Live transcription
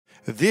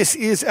This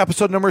is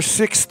episode number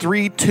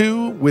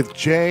 632 with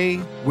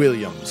Jay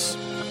Williams.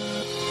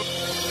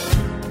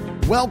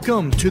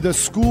 Welcome to the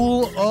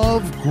School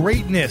of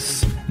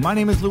Greatness. My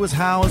name is Lewis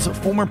Howes,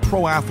 former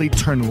pro athlete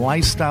turned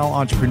lifestyle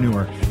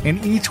entrepreneur.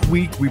 And each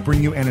week we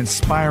bring you an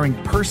inspiring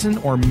person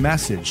or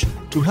message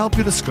to help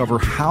you discover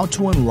how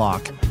to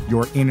unlock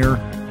your inner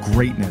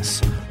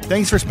greatness.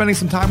 Thanks for spending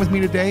some time with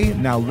me today.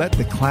 Now let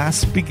the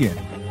class begin.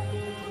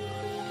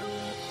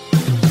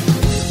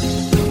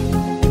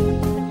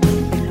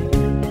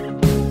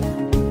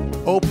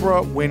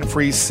 Oprah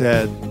Winfrey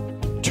said,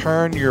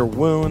 "Turn your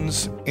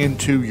wounds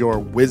into your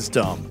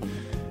wisdom."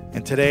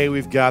 And today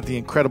we've got the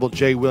incredible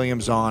Jay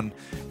Williams on.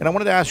 And I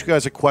wanted to ask you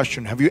guys a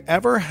question. Have you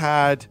ever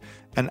had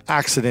an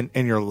accident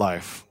in your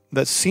life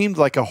that seemed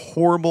like a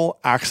horrible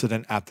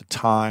accident at the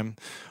time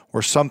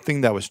or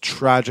something that was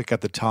tragic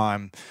at the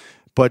time,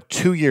 but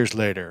 2 years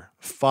later,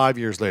 5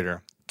 years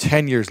later,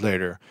 10 years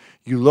later,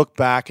 you look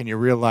back and you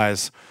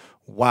realize,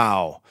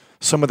 wow,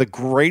 some of the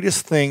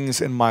greatest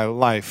things in my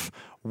life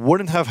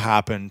wouldn't have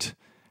happened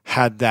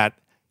had that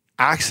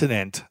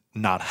accident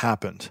not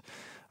happened.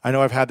 I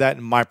know I've had that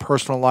in my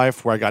personal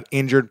life where I got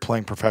injured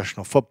playing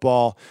professional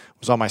football,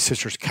 was on my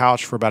sister's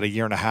couch for about a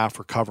year and a half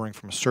recovering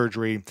from a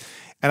surgery,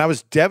 and I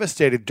was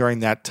devastated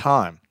during that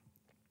time.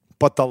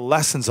 But the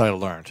lessons I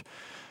learned,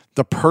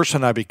 the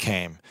person I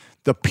became,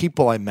 the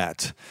people I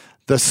met,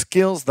 the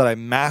skills that I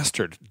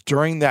mastered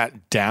during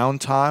that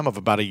downtime of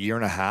about a year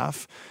and a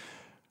half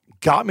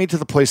got me to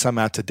the place I'm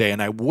at today.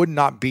 And I would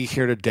not be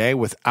here today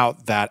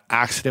without that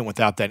accident,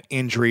 without that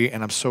injury.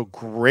 And I'm so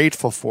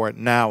grateful for it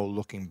now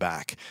looking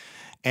back.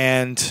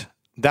 And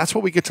that's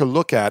what we get to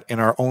look at in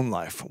our own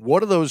life.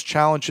 What are those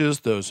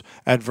challenges, those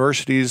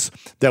adversities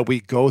that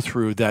we go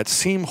through that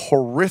seem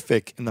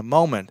horrific in the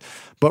moment,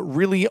 but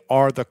really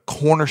are the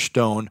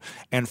cornerstone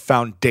and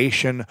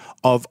foundation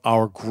of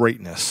our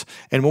greatness?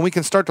 And when we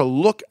can start to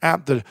look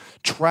at the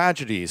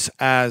tragedies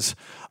as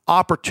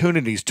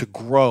opportunities to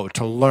grow,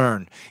 to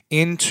learn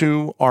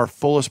into our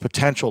fullest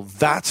potential,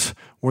 that's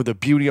where the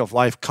beauty of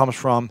life comes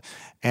from.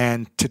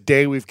 And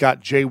today we've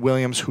got Jay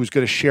Williams, who's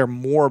going to share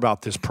more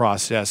about this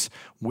process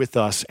with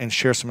us and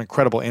share some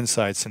incredible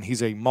insights. And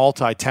he's a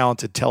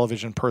multi-talented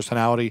television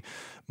personality,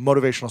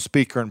 motivational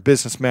speaker, and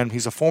businessman.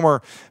 He's a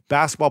former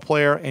basketball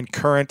player and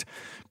current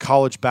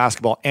college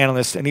basketball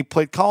analyst. And he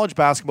played college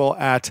basketball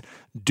at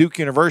Duke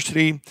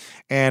University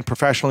and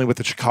professionally with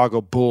the Chicago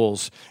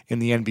Bulls in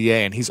the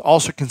NBA. And he's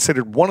also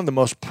considered one of the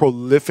most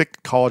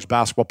prolific college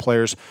basketball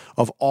players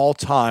of all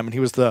time. And he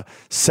was the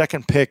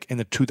second pick in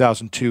the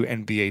 2002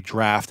 NBA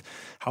draft.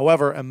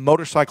 However, a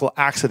motorcycle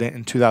accident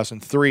in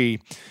 2003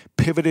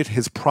 pivoted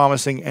his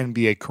promising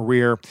NBA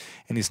career,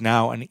 and he's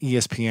now an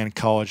ESPN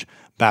college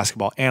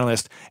basketball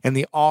analyst and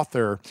the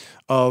author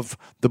of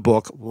the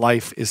book,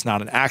 Life is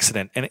Not an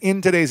Accident. And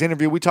in today's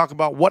interview, we talk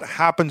about what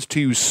happens to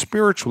you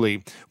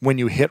spiritually when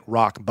you hit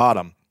rock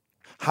bottom,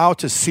 how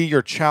to see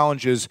your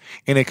challenges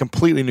in a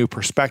completely new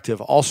perspective,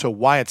 also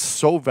why it's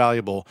so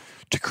valuable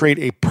to create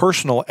a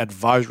personal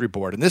advisory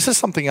board. And this is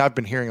something I've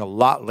been hearing a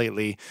lot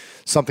lately,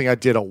 something I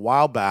did a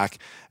while back,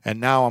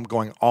 and now I'm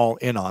going all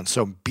in on.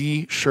 So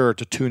be sure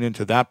to tune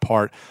into that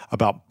part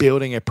about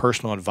building a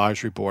personal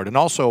advisory board, and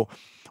also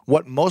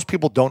what most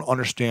people don't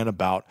understand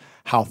about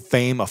how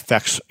fame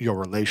affects your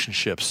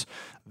relationships.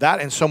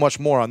 That and so much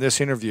more on this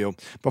interview.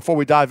 Before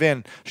we dive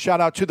in, shout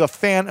out to the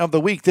fan of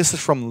the week. This is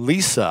from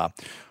Lisa,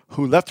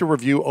 who left a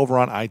review over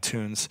on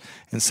iTunes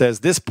and says,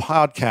 "This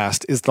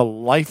podcast is the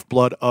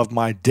lifeblood of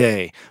my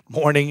day,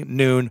 morning,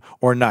 noon,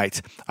 or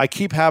night. I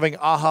keep having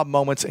aha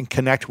moments and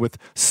connect with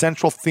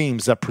central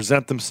themes that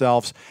present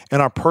themselves in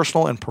our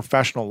personal and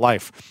professional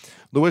life.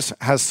 Lewis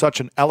has such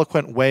an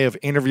eloquent way of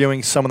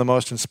interviewing some of the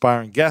most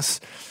inspiring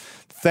guests.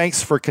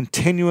 Thanks for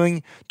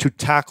continuing to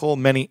tackle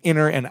many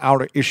inner and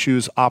outer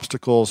issues,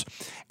 obstacles,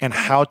 and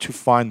how to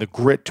find the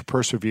grit to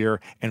persevere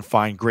and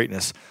find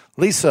greatness."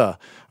 Lisa,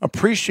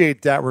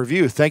 appreciate that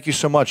review. Thank you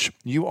so much.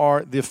 You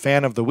are the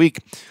fan of the week.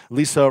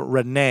 Lisa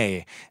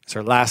Renee is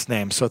her last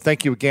name. So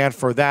thank you again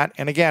for that.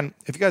 And again,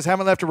 if you guys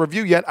haven't left a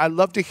review yet, I'd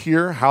love to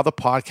hear how the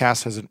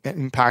podcast has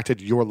impacted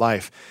your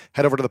life.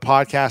 Head over to the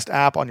podcast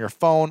app on your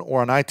phone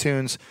or on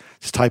iTunes.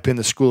 Just type in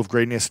the School of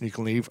Greatness and you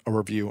can leave a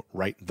review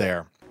right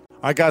there.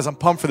 All right, guys, I'm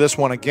pumped for this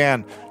one.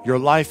 Again, your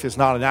life is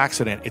not an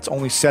accident. It's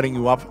only setting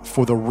you up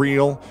for the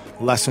real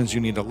lessons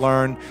you need to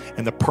learn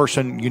and the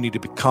person you need to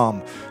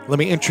become. Let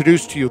me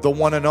introduce to you the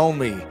one and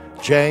only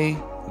Jay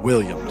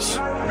Williams.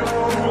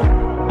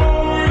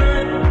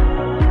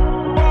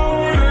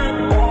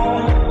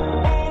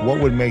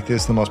 What would make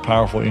this the most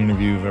powerful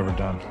interview you've ever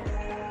done?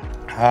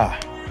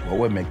 What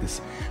would make this?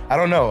 I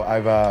don't know.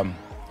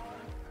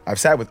 I've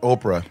sat with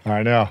Oprah.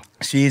 I know.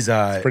 She's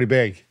it's pretty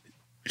big.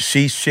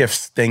 She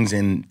shifts things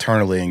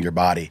internally in your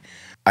body.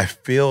 I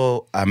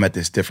feel I'm at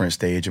this different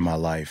stage in my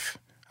life.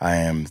 I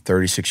am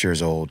 36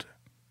 years old.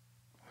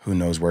 Who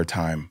knows where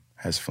time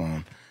has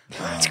flown.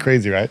 It's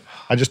crazy, right?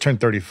 I just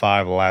turned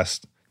 35 the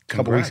last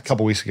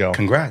couple weeks ago.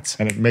 Congrats.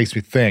 And it makes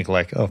me think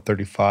like, oh,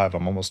 35,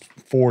 I'm almost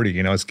 40,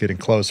 it's getting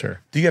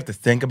closer. Do you have to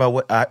think about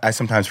what I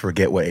sometimes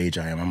forget what age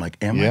I am. I'm like,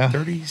 am I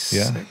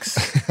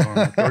 36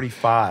 or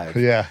 35?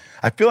 Yeah.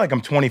 I feel like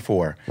I'm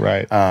 24.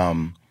 Right.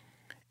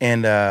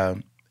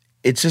 And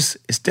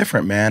it's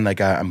different, man.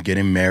 Like I'm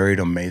getting married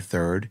on May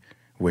 3rd,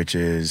 which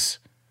is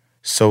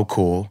so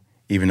cool,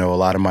 even though a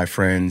lot of my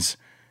friends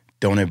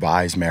don't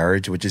advise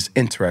marriage, which is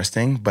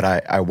interesting. But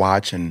I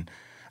watch and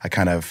I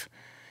kind of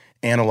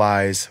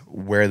analyze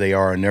where they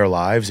are in their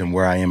lives and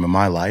where I am in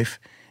my life.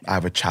 I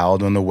have a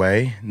child on the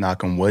way,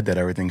 knock on wood that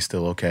everything's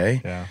still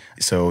okay. Yeah.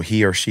 So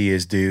he or she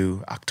is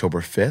due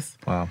October 5th.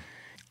 Wow.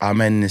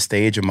 I'm in the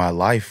stage of my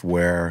life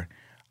where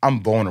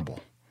I'm vulnerable.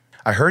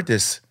 I heard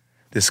this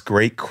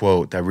great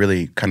quote that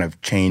really kind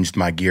of changed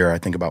my gear, I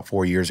think about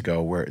 4 years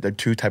ago, where there are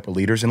two types of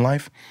leaders in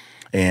life.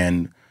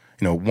 And,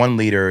 one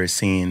leader is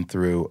seen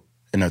through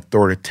an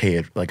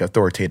authoritative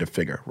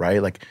figure,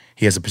 right? Like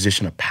he has a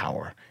position of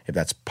power, if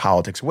that's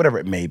politics, whatever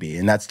it may be.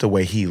 And that's the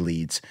way he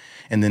leads.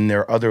 And then there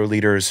are other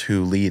leaders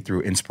who lead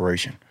through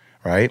inspiration,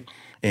 right?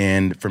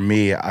 And for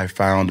me, I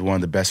found one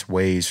of the best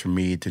ways for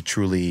me to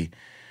truly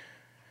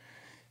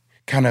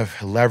kind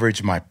of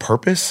leverage my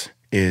purpose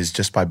is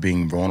just by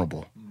being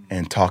vulnerable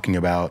and talking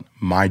about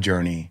my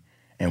journey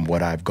and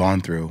what I've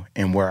gone through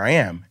and where I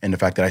am and the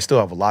fact that I still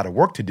have a lot of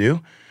work to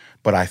do,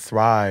 but I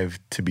thrive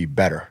to be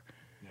better.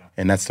 Yeah.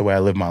 And that's the way I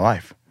live my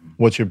life.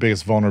 What's your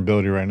biggest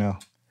vulnerability right now?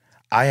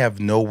 I have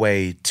no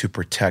way to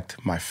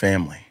protect my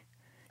family.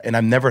 And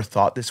I've never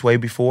thought this way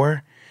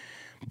before,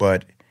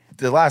 but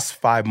the last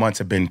 5 months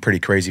have been pretty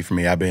crazy for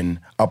me. I've been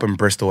up in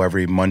Bristol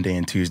every Monday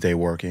and Tuesday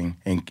working,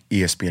 and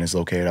ESPN is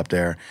located up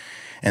there.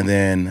 And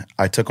then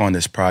I took on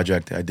this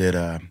project. I did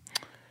a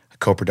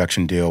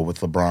co-production deal with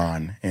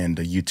LeBron and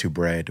the YouTube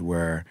Red,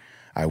 where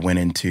I went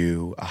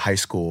into a high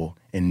school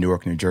in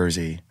Newark, New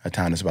Jersey, a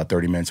town that's about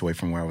 30 minutes away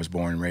from where I was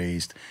born and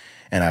raised.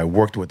 And I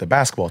worked with the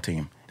basketball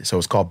team. So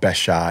it's called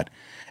Best Shot.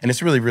 And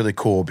it's really, really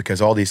cool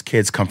because all these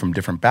kids come from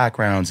different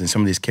backgrounds, and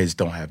some of these kids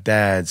don't have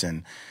dads.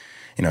 And,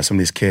 some of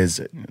these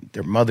kids,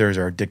 their mothers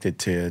are addicted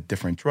to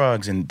different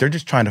drugs, and they're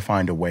just trying to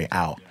find a way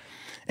out.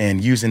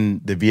 And using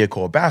the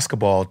vehicle of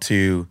basketball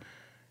to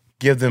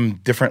give them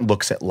different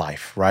looks at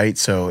life, right?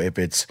 So if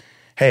it's,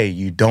 hey,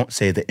 you don't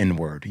say the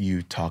N-word,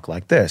 you talk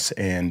like this,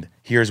 and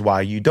here's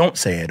why you don't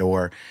say it,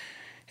 or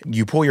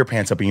you pull your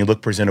pants up and you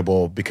look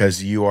presentable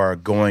because you are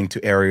going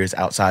to areas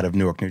outside of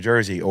Newark, New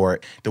Jersey, or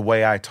the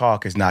way I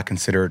talk is not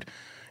considered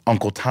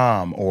Uncle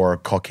Tom or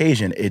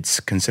Caucasian, it's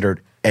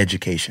considered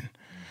education.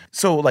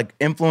 So like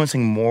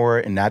influencing more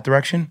in that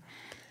direction,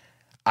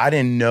 I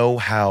didn't know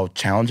how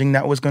challenging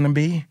that was going to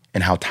be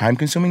and how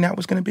time-consuming that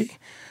was going to be.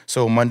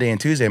 So Monday and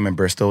Tuesday, I'm in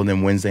Bristol, and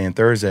then Wednesday and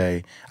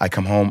Thursday, I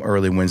come home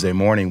early Wednesday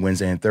morning.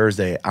 Wednesday and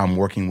Thursday, I'm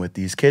working with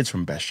these kids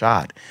from Best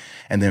Shot.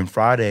 And then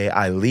Friday,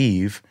 I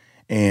leave,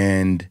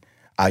 and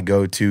I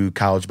go to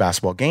college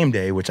basketball game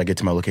day, which I get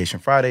to my location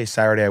Friday.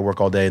 Saturday, I work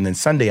all day, and then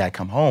Sunday, I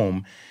come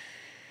home.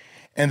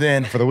 And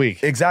then for the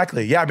week.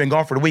 Exactly. Yeah, I've been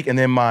gone for the week. And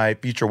then my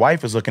future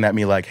wife was looking at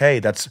me like, hey,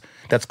 that's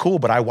cool,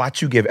 but I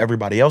watch you give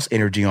everybody else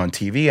energy on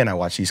TV, and I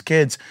watch these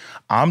kids.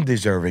 I'm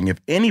deserving,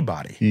 if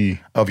anybody,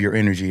 of your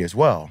energy as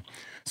well.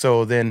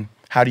 So then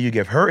how do you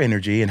give her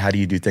energy, and how do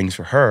you do things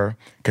for her?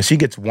 Because she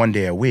gets 1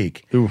 day a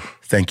week. Oof.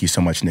 Thank you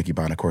so much, Nikki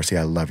Bonacorsi.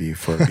 I love you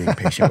for being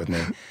patient with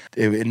me.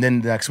 And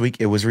then the next week,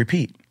 it was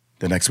repeat.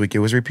 The next week, it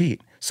was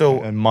repeat.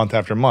 So and month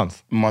after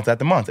month. Month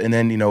after month. And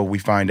then, we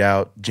find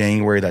out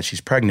January that she's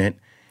pregnant.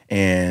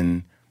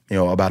 And,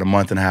 about a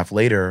month and a half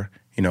later,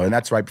 and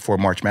that's right before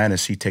March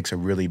Madness, she takes a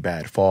really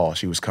bad fall.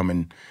 She was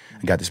coming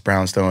and got this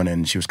brownstone,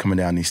 and she was coming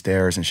down these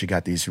stairs, and she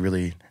got these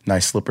really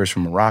nice slippers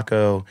from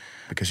Morocco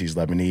because she's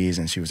Lebanese,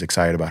 and she was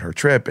excited about her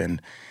trip.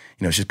 And,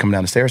 she's coming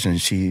down the stairs,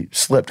 and she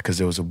slipped because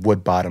there was a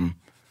wood bottom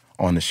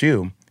on the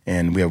shoe,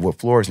 and we have wood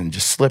floors, and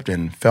just slipped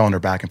and fell on her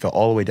back and fell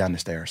all the way down the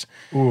stairs.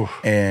 Ooh.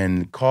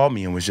 And called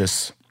me and was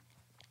just,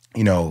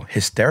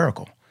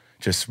 hysterical,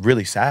 just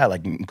really sad,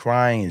 like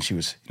crying. And she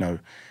was,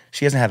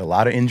 she hasn't had a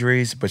lot of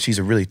injuries, but she's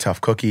a really tough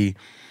cookie.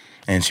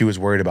 And she was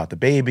worried about the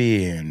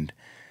baby. And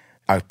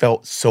I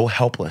felt so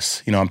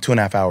helpless. I'm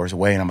 2.5 hours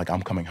away, and I'm like,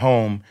 I'm coming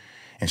home.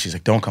 And she's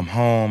like, don't come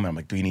home. And I'm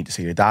like, do you need to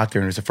see the doctor?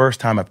 And it was the first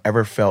time I've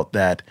ever felt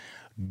that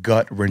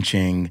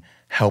gut-wrenching,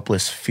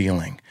 helpless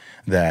feeling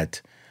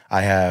that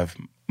I have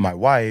my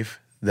wife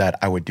that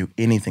I would do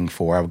anything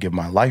for, I would give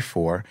my life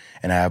for,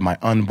 and I have my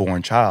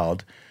unborn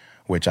child,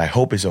 which I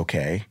hope is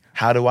okay.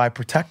 How do I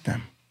protect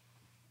them?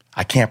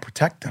 I can't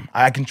protect them.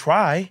 I can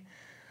try,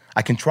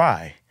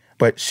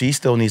 but she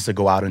still needs to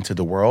go out into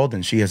the world,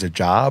 and she has a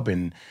job,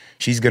 and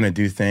she's going to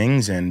do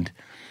things. And,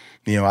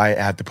 I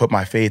have to put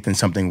my faith in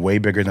something way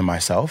bigger than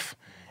myself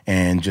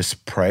and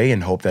just pray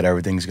and hope that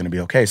everything's going to be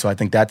okay. So I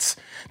think that's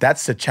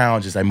the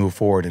challenge as I move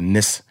forward in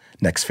this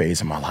next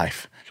phase of my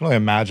life. I can only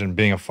imagine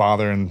being a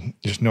father and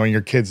just knowing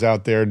your kid's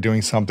out there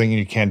doing something and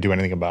you can't do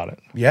anything about it.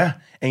 Yeah.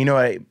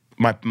 And,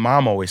 my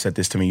mom always said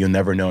this to me, you'll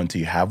never know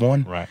until you have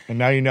one. Right. And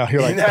now you know,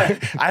 you're like,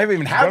 I haven't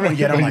even had one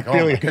yet. I'm like, oh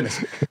my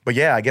goodness. But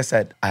yeah, I guess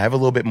that I have a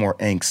little bit more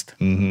angst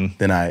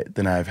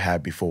than I've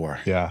had before.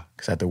 Yeah.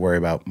 Because I have to worry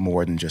about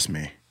more than just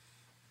me.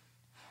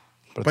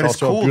 But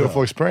it's also cool, a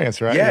beautiful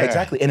experience, right? Yeah,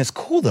 exactly. And it's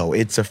cool though.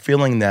 It's a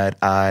feeling that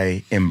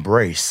I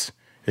embrace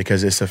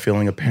because it's a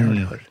feeling of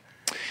parenthood.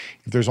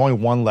 If there's only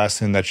one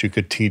lesson that you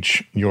could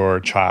teach your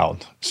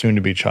child,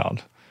 soon-to-be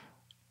child,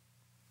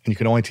 and you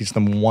could only teach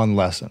them one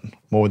lesson,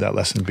 what would that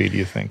lesson be, do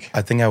you think?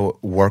 I think I would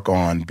work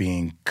on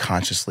being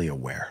consciously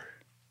aware.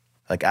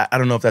 Like, I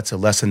don't know if that's a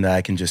lesson that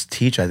I can just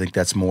teach. I think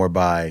that's more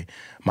by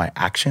my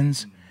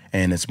actions,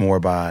 and it's more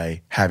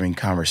by having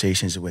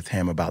conversations with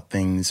him about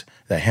things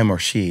that him or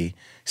she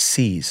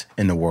sees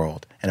in the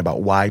world and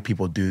about why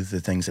people do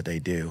the things that they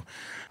do,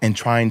 and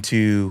trying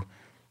to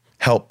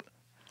help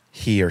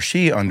he or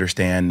she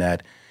understand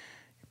that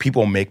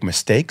people make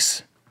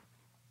mistakes,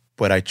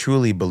 but I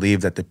truly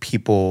believe that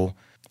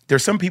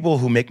there's some people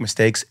who make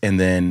mistakes and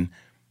then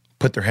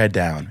put their head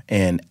down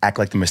and act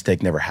like the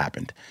mistake never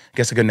happened. I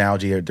guess a good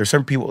analogy, there's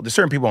certain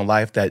people in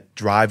life that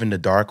drive in the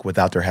dark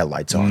without their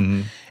headlights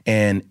on.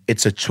 And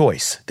it's a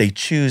choice. They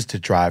choose to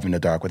drive in the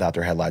dark without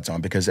their headlights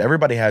on because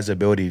everybody has the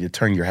ability to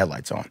turn your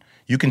headlights on.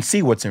 You can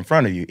see what's in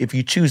front of you if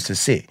you choose to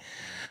see.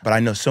 But I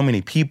know so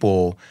many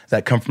people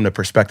that come from the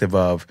perspective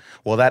of,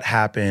 well, that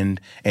happened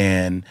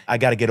and I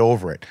got to get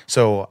over it.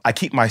 So I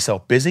keep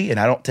myself busy and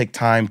I don't take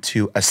time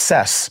to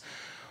assess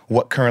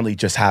what currently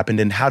just happened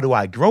and how do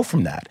I grow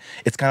from that.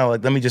 It's kind of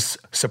like, let me just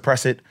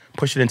suppress it,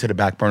 push it into the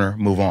back burner,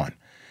 move on.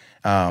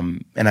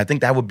 And I think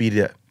that would be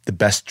the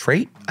best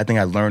trait. I think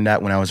I learned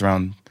that when I was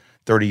around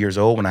 30 years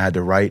old when I had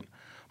to write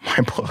my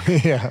book.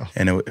 Yeah.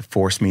 And it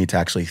forced me to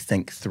actually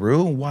think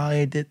through why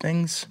I did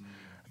things.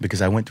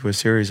 Because I went through a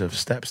series of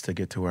steps to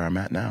get to where I'm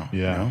at now. Yeah.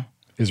 You know?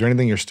 Is there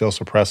anything you're still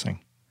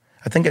suppressing?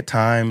 I think at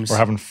times... Or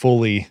haven't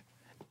fully...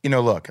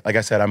 look, like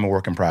I said, I'm a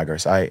work in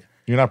progress.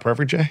 You're not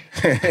perfect, Jay?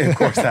 Of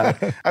course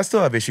not. I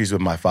still have issues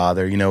with my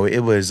father. It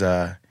was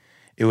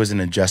an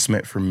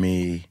adjustment for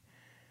me.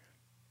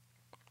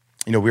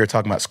 We were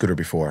talking about Scooter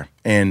before,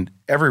 and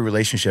every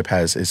relationship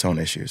has its own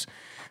issues.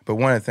 But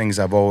one of the things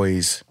I've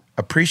always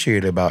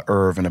appreciated about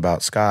Irv and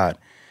about Scott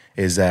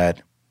is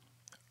that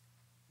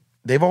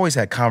they've always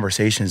had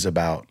conversations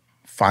about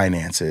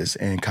finances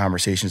and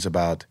conversations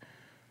about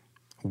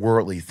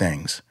worldly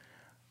things.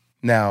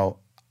 Now,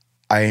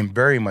 I am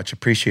very much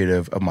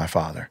appreciative of my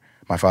father.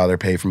 My father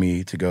paid for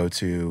me to go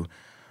to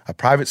a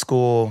private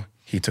school.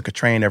 He took a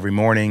train every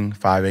morning,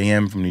 5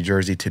 a.m. from New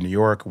Jersey to New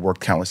York,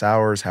 worked countless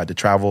hours, had to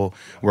travel,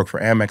 worked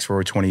for Amex for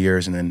over 20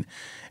 years, and then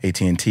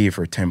AT&T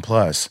for 10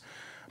 plus.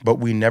 But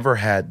we never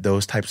had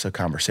those types of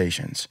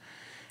conversations.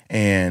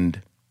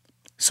 And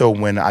so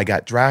when I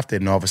got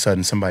drafted and all of a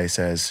sudden somebody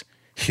says,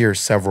 here's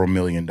several $1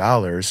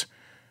 million,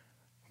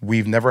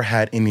 we've never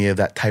had any of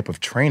that type of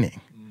training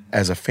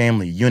as a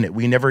family unit.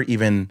 We never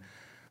even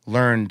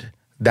learned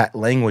that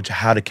language,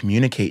 how to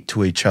communicate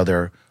to each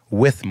other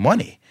with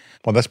money.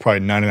 Well, that's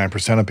probably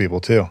 99% of people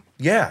too.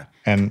 Yeah.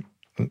 And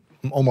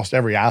almost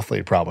every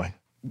athlete probably.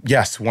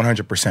 Yes,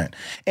 100%.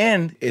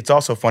 And it's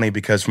also funny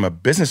because from a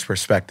business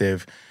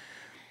perspective,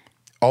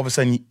 all of a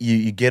sudden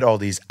you get all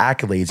these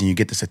accolades and you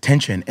get this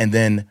attention, and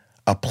then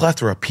a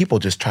plethora of people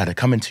just try to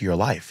come into your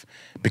life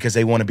because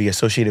they want to be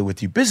associated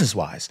with you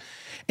business-wise.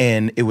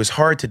 And it was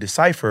hard to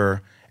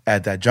decipher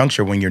at that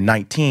juncture when you're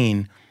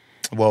 19,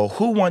 well,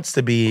 who wants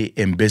to be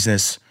in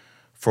business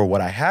for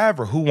what I have,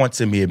 or who wants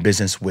to be in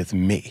business with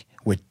me,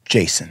 with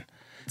Jason?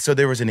 So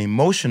there was an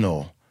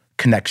emotional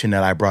connection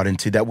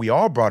that we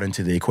all brought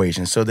into the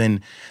equation. So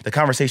then the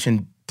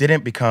conversation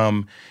didn't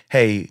become,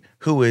 hey,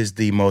 who is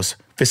the most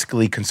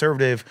fiscally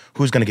conservative?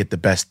 Who's going to get the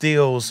best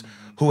deals?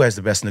 Who has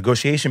the best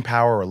negotiation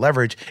power or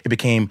leverage? It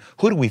became,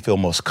 who do we feel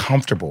most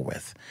comfortable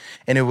with?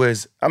 And it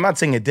was, I'm not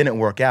saying it didn't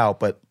work out,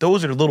 but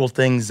those are the little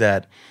things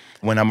that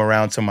when I'm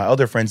around some of my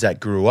other friends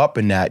that grew up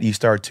in that, you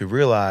start to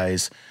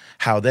realize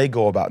how they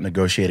go about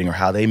negotiating or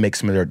how they make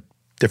some of their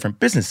different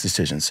business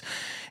decisions.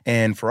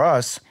 And for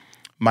us,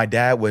 my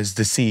dad was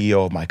the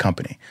CEO of my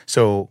company.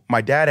 So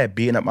my dad had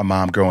beaten up my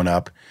mom growing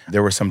up.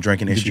 There were some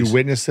drinking issues. Did you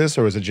witness this,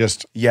 or was it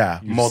just... Yeah,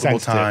 multiple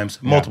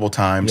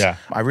times. Yeah.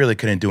 I really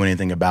couldn't do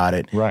anything about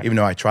it, right, even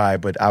though I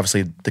tried. But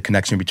obviously the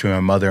connection between my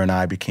mother and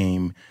I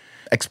became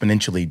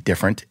exponentially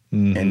different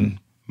and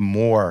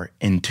more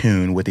in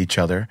tune with each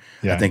other.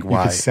 Yeah, I think you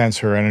could sense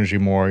her energy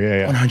more.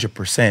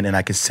 100%. And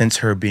I could sense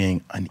her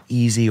being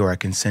uneasy, or I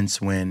can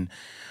sense when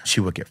she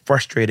would get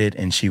frustrated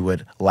and she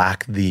would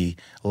lack the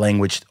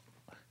language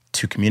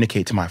to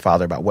communicate to my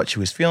father about what she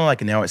was feeling like.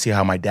 And now I see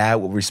how my dad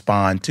would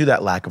respond to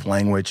that lack of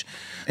language,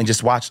 and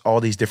just watch all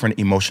these different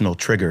emotional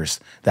triggers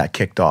that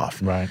kicked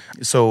off. Right.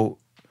 So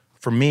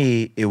for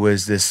me, it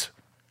was this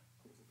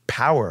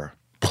power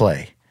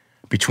play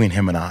between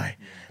him and I,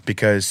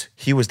 because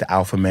he was the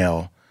alpha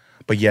male.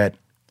 But yet,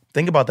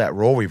 think about that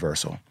role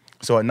reversal.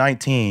 So at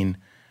 19,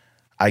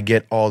 I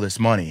get all this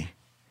money,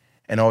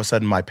 and all of a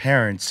sudden my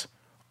parents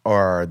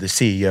are the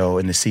CEO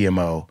and the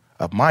CMO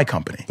of my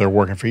company. They're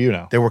working for you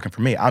now. They're working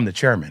for me. I'm the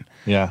chairman.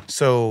 Yeah.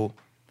 So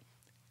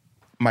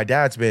my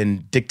dad's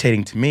been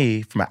dictating to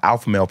me from an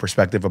alpha male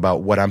perspective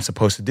about what I'm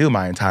supposed to do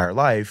my entire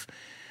life.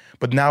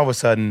 But now all of a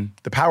sudden,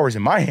 the power's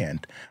in my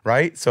hand,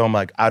 right? So I'm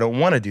like, I don't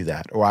want to do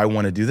that, or I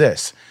want to do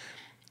this.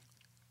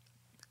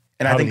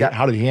 And how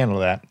did he handle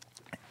that?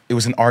 It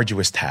was an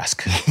arduous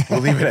task. We'll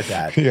leave it at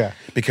that. Yeah.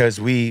 Because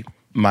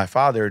my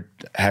father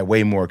had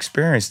way more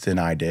experience than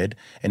I did,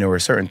 and there were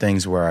certain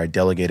things where I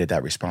delegated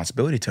that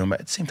responsibility to him.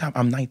 But at the same time,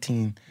 I'm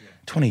 19,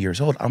 20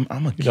 years old. I'm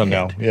a kid. You don't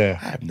know. Yeah.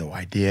 I have no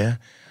idea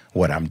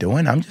what I'm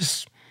doing.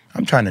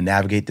 I'm trying to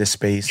navigate this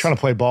space. You're trying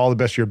to play ball the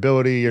best of your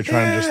ability. You're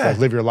trying to just like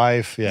live your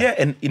life. Yeah. Yeah,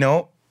 and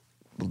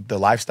the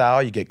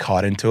lifestyle, you get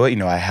caught into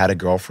it. I had a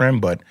girlfriend,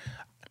 but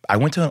I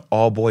went to an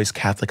all-boys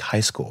Catholic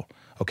high school,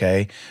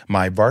 okay?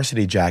 My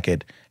varsity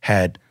jacket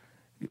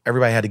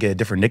everybody had to get a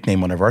different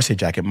nickname on their varsity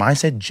jacket. Mine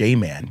said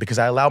J-Man because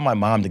I allowed my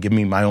mom to give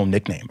me my own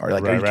nickname. Are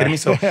you kidding me?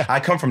 So I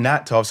come from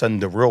that to all of a sudden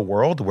the real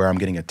world where I'm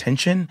getting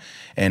attention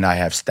and I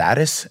have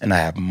status and I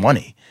have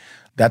money.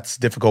 That's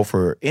difficult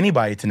for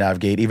anybody to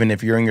navigate, even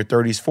if you're in your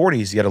 30s,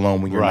 40s, yet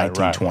alone when you're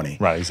 19, 20.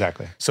 Right,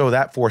 exactly. So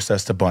that forced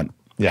us to bunt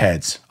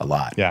heads a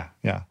lot. Yeah.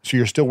 So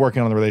you're still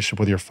working on the relationship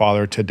with your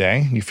father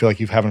today? You feel like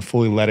you haven't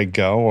fully let it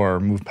go or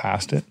moved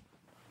past it?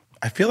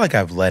 I feel like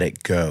I've let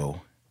it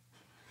go,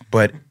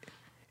 but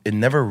it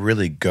never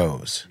really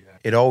goes.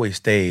 It always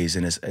stays,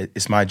 and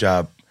it's my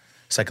job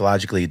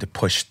psychologically to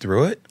push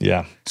through it.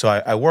 Yeah. So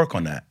I work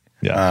on that.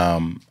 Yeah.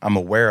 I'm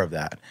aware of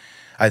that.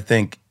 I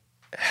think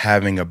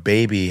having a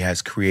baby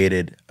has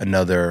created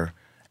another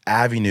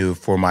avenue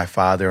for my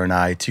father and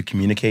I to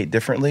communicate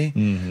differently.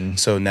 Mm-hmm.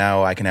 So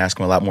now I can ask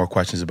him a lot more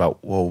questions about,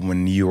 well,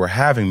 when you were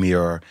having me,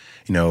 or,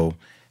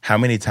 how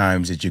many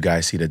times did you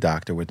guys see the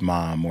doctor with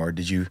mom? Or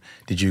did you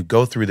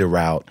go through the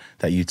route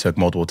that you took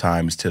multiple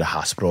times to the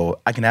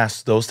hospital? I can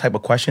ask those type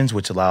of questions,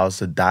 which allows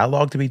the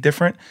dialogue to be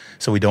different.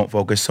 So we don't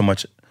focus so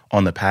much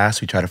on the past.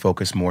 We try to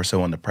focus more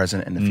so on the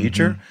present and the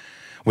future,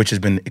 which has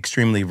been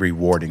extremely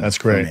rewarding. That's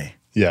great. For me.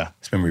 Yeah.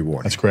 It's been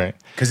rewarding. That's great.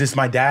 Because it's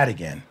my dad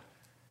again.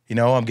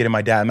 I'm getting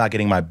my dad. I'm not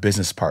getting my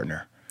business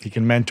partner. He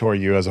can mentor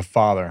you as a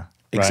father.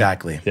 Right?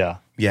 Exactly. Yeah.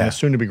 Yeah. And a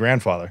soon to be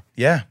grandfather.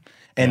 Yeah.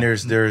 And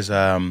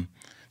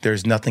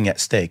there's nothing at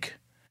stake.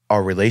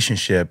 Our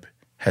relationship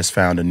has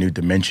found a new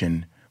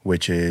dimension,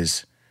 which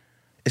is,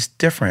 it's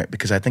different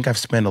because I think I've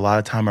spent a lot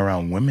of time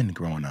around women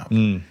growing up.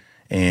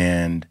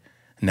 And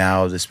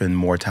now to spend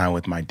more time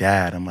with my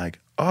dad, I'm like,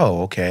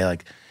 oh, okay,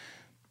 like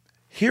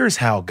here's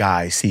how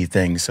guys see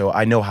things. So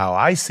I know how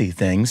I see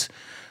things,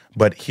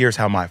 but here's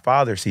how my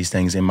father sees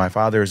things. And my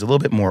father is a little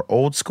bit more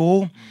old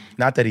school.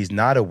 Not that he's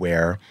not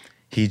aware,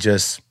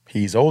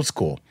 he's old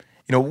school.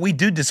 We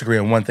do disagree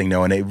on one thing,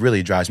 though, and it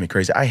really drives me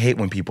crazy. I hate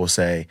when people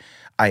say,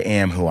 I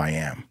am who I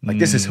am. Like,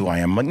 this is who I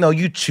am. I'm like, no,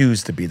 you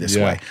choose to be this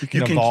way. You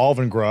can evolve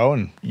and grow.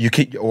 And you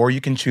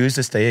can choose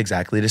to stay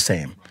exactly the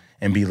same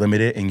and be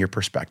limited in your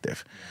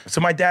perspective.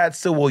 So my dad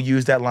still will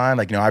use that line,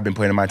 like, I've been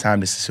putting in my time,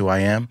 this is who I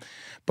am.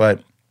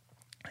 But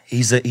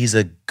he's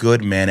a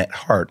good man at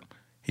heart.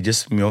 He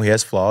just, he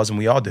has flaws, and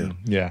we all do.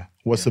 Yeah.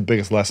 What's the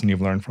biggest lesson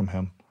you've learned from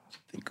him?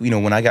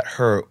 When I got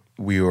hurt,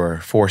 we were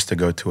forced to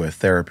go to a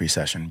therapy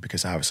session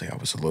because obviously I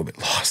was a little bit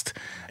lost.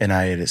 And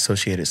I had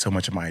associated so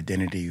much of my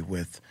identity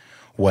with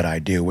what I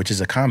do, which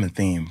is a common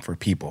theme for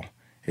people.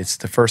 It's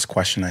the first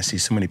question I see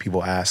so many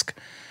people ask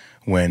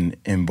when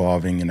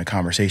involving in a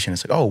conversation.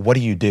 It's like, oh, what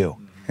do you do?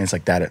 And it's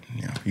like that,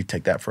 you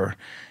take that for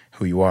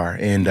who you are.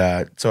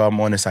 And so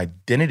I'm on this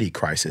identity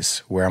crisis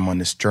where I'm on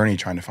this journey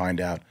trying to find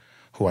out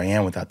who I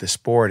am without this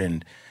sport.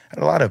 And I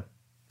had a lot of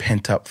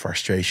pent up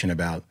frustration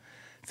about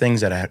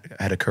things that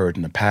had occurred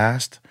in the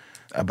past,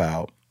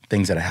 about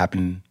things that had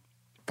happened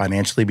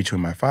financially between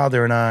my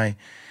father and I.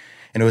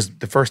 And it was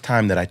the first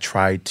time that I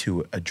tried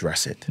to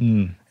address it.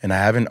 And I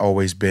haven't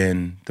always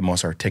been the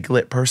most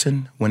articulate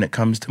person when it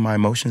comes to my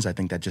emotions. I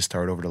think that just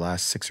started over the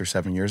last 6 or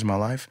 7 years of my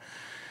life.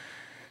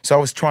 So I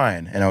was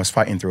trying, and I was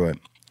fighting through it.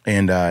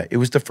 And it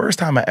was the first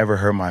time I ever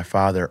heard my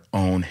father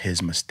own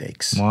his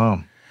mistakes.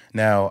 Wow.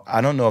 Now,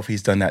 I don't know if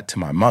he's done that to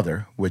my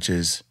mother, which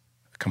is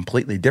a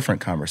completely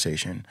different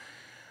conversation.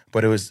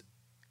 But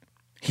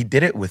he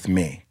did it with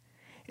me.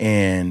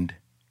 And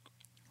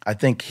I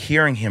think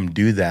hearing him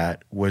do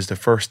that was the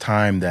first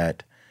time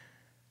that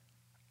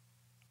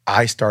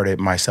I started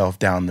myself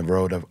down the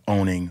road of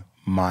owning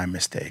my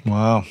mistake.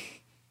 Wow.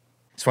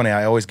 It's funny,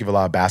 I always give a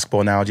lot of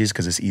basketball analogies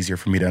because it's easier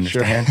for me to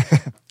understand. Sure.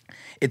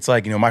 It's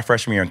like, my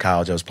freshman year in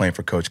college, I was playing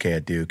for Coach K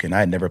at Duke, and I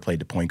had never played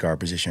the point guard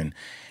position.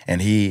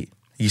 And he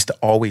used to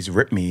always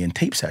rip me in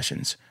tape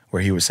sessions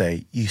where he would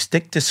say, you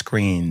stick to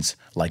screens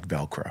like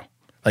Velcro.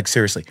 Like,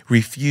 seriously,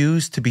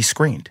 refuse to be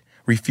screened.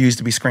 Refuse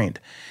to be screened.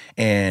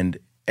 And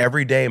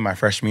every day my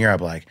freshman year, I'd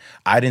be like,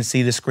 I didn't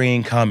see the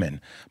screen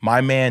coming.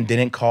 My man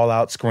didn't call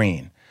out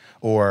screen.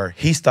 Or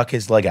he stuck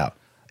his leg out.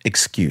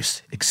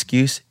 Excuse,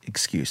 excuse,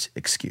 excuse,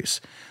 excuse.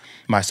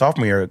 My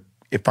sophomore year,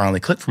 it finally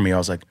clicked for me. I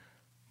was like,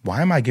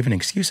 why am I giving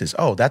excuses?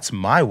 Oh, that's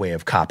my way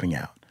of copping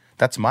out.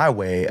 That's my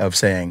way of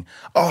saying,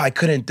 oh, I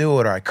couldn't do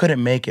it or I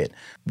couldn't make it.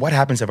 What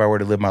happens if I were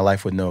to live my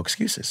life with no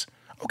excuses?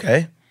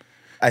 Okay.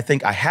 I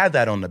think I had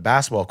that on the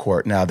basketball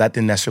court. Now, that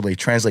didn't necessarily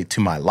translate to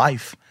my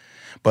life.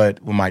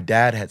 But when my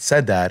dad had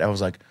said that, I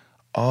was like,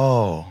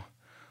 oh,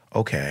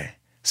 okay.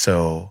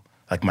 So,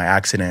 like, my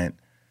accident,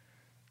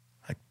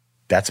 like,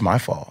 that's my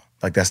fault.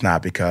 Like, that's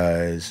not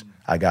because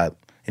I got,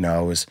 I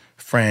was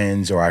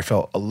friends or I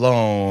felt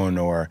alone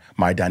or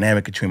my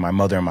dynamic between my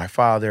mother and my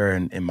father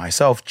and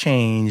myself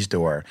changed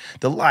or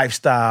the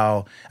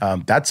lifestyle.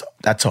 That's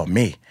on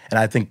me. And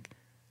I think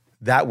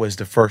that was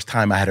the first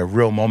time I had a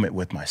real moment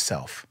with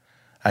myself.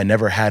 I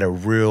never had a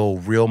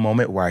real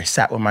moment where I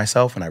sat with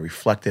myself and I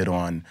reflected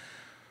on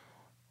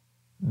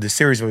the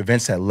series of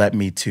events that led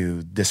me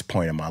to this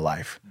point in my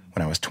life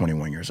when I was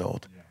 21 years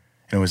old.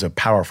 And it was a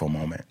powerful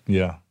moment.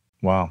 Yeah.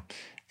 Wow.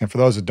 And for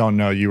those that don't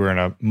know, you were in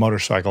a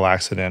motorcycle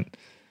accident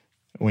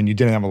when you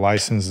didn't have a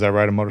license. Is that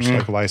right? A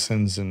motorcycle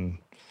license. And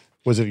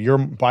was it your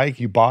bike?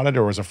 You bought it,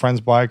 or was it a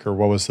friend's bike, or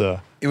what was the?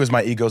 It was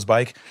my ego's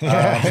bike.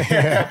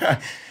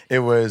 It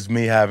was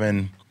me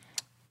having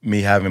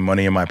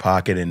money in my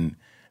pocket and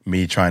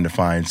me trying to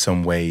find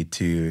some way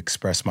to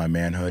express my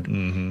manhood.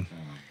 Mm-hmm.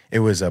 It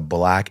was a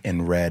black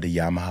and red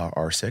Yamaha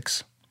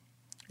R6.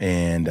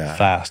 And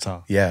fast,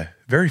 huh? Yeah,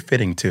 very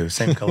fitting too.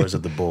 Same colors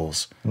of the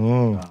Bulls.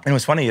 And it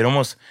was funny.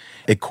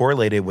 It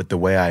correlated with the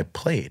way I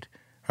played.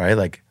 Right,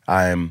 like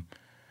I'm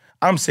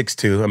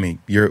 6'2". I mean,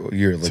 you're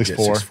legit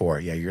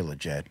 6'4". Yeah, you're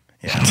legit.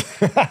 Yeah,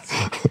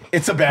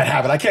 it's a bad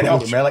habit. I can't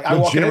help it, man. Like I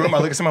walk in a room, I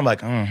look at someone,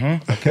 I'm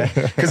like, okay,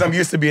 because I'm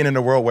used to being in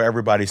a world where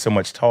everybody's so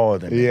much taller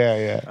than me.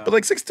 Yeah. But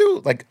like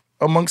 6'2", like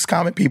amongst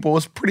common people,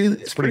 it's pretty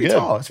good.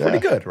 Tall. It's pretty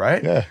good,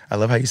 right? Yeah. I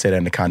love how you say that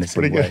in the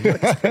condescending way.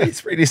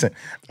 It's pretty decent.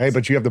 Hey,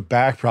 but you have the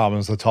back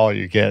problems the taller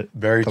you get.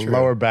 Very the true.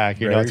 lower back,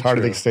 it's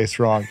harder to stay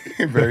strong.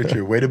 Very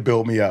true. Way to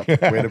build me up.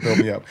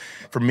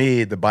 For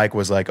me, the bike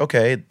was like,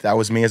 okay, that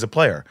was me as a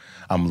player.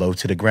 I'm low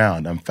to the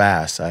ground. I'm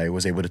fast. I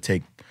was able to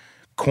take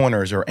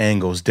corners or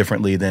angles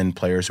differently than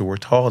players who were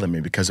taller than me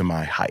because of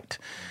my height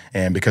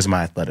and because of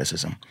my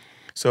athleticism.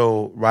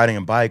 So riding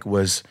a bike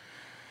was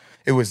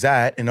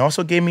that, and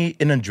also gave me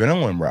an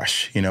adrenaline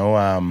rush.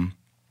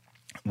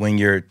 When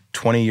you're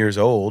 20 years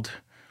old,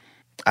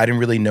 I didn't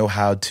really know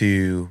how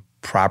to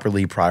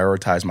properly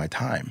prioritize my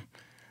time.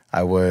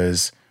 I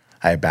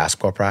had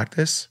basketball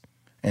practice,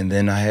 and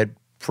then I had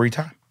free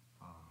time.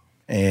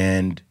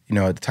 And,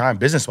 at the time,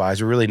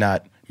 business-wise, we're really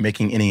not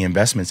making any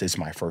investments. It's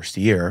my first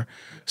year.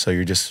 So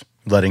you're just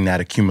letting that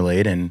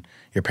accumulate, and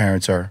your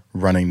parents are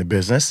running the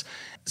business.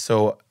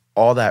 So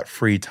all that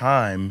free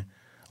time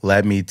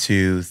led me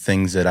to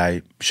things that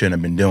I shouldn't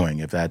have been doing.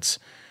 If that's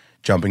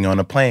jumping on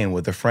a plane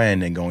with a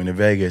friend and going to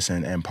Vegas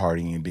and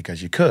partying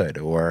because you could,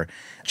 or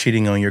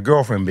cheating on your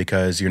girlfriend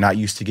because you're not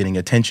used to getting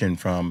attention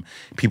from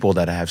people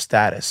that have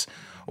status,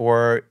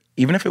 or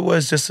even if it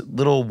was just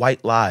little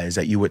white lies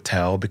that you would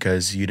tell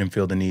because you didn't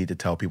feel the need to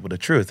tell people the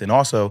truth. And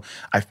also,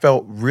 I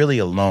felt really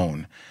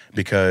alone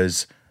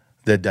because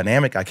the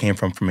dynamic I came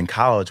from in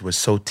college was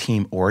so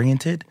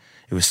team-oriented.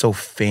 It was so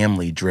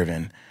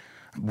family-driven.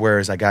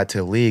 Whereas I got to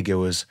the league, it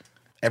was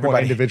everybody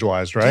more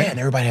individualized, right? Yeah, and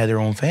everybody had their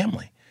own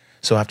family.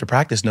 So after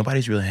practice,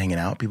 nobody's really hanging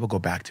out. People go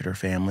back to their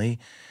family.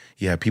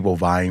 You have people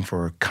vying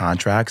for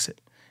contracts,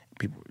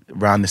 people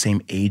around the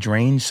same age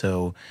range.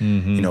 So,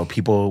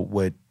 people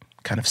would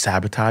kind of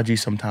sabotage you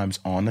sometimes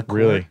on the court.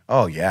 Really?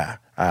 Oh, yeah.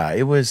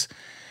 It was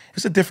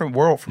a different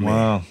world for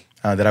me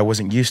that I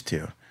wasn't used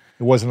to.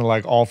 It wasn't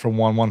like all for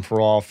one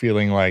for all,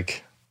 feeling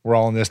like we're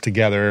all in this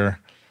together.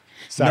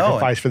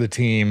 Sacrifice for the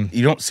team.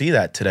 You don't see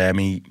that today. I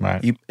mean,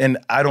 right. And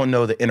I don't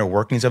know the inner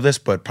workings of this,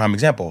 but prime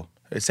example,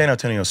 San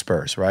Antonio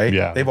Spurs, right?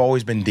 Yeah. They've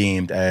always been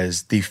deemed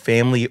as the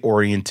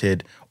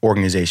family-oriented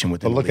organization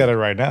within the league. But look at it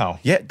right now.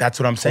 Yeah, that's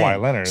what I'm saying.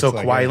 Kawhi Leonard. So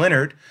Kawhi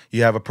Leonard,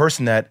 you have a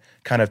person that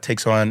kind of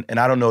takes on, and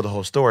I don't know the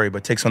whole story,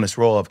 but takes on this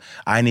role of,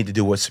 I need to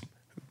do what's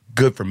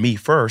good for me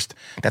first.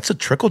 That's a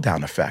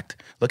trickle-down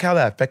effect. Look how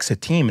that affects a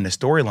team and the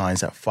storylines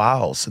that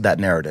follows that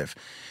narrative.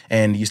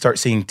 And you start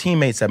seeing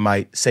teammates that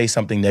might say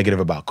something negative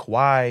about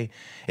Kawhi.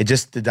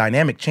 The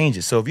dynamic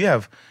changes. So if you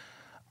have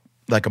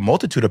like a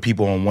multitude of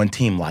people on one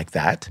team like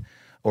that,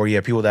 or you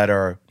have people that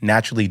are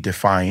naturally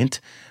defiant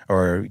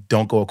or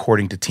don't go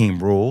according to team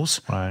rules,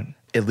 right,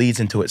 it leads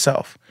into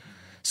itself.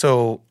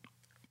 So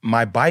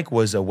my bike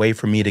was a way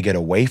for me to get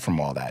away from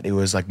all that. It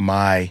was like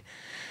I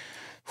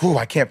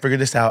can't figure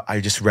this out.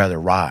 I just rather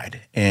ride.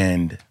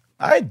 And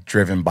I'd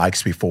driven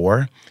bikes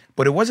before,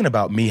 but it wasn't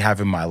about me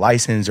having my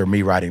license or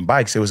me riding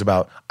bikes. It was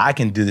about, I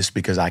can do this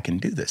because I can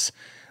do this.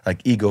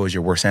 Like, ego is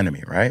your worst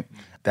enemy, right?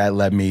 That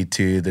led me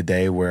to the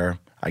day where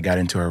I got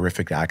into a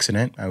horrific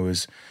accident. I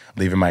was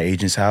leaving my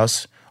agent's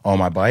house on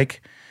my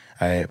bike.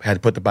 I had to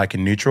put the bike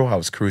in neutral. I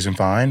was cruising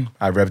fine.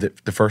 I revved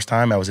it the first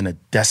time. I was in a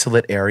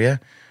desolate area.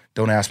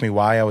 Don't ask me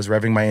why I was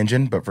revving my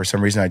engine, but for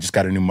some reason I just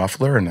got a new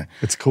muffler. And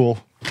it's cool.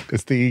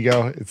 It's the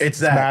ego. It's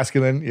that.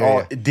 Masculine.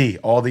 Yeah,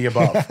 all the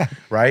above,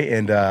 right?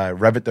 And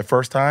rev it the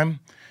first time.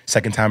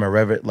 Second time I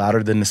rev it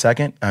louder than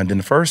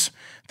the first.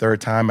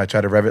 Third time I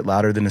try to rev it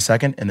louder than the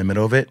second. In the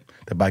middle of it,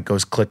 the bike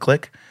goes click,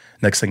 click.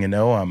 Next thing you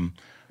know, I'm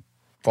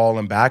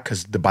falling back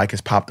because the bike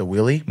has popped a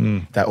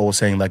wheelie. That old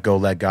saying, let go,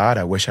 let God.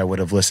 I wish I would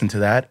have listened to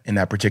that in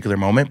that particular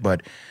moment.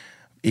 But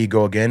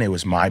ego again, it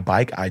was my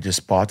bike. I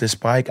just bought this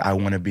bike. I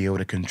want to be able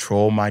to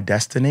control my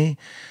destiny.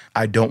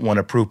 I don't want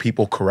to prove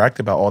people correct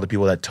about all the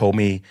people that told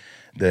me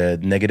the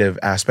negative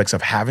aspects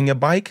of having a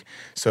bike.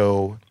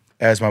 So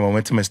as my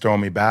momentum is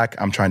throwing me back,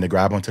 I'm trying to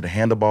grab onto the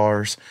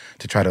handlebars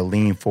to try to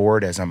lean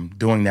forward. As I'm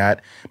doing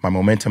that, my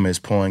momentum is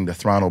pulling the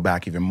throttle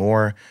back even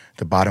more.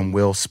 The bottom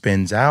wheel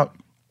spins out.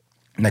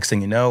 Next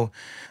thing you know,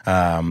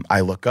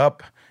 I look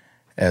up.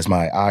 As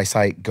my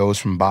eyesight goes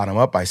from bottom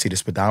up, I see the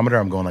speedometer.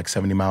 I'm going like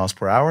 70 miles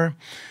per hour.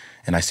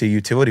 And I see a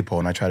utility pole,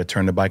 and I try to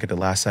turn the bike at the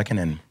last second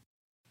and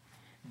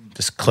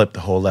just clip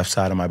the whole left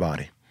side of my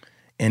body.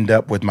 End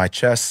up with my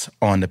chest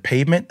on the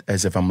pavement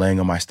as if I'm laying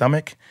on my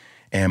stomach,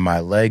 and my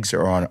legs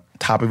are on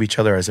top of each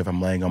other as if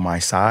I'm laying on my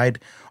side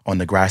on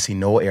the grassy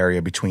knoll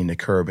area between the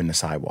curb and the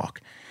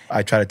sidewalk.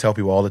 I try to tell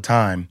people all the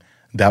time,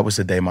 that was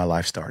the day my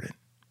life started.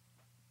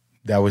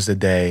 That was the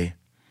day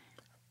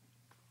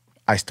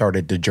I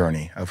started the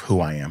journey of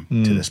who I am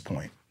to this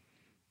point.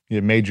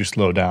 It made you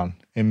slow down.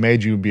 It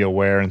made you be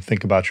aware and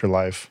think about your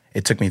life.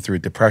 It took me through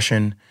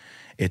depression.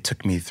 It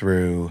took me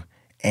through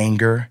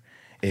anger.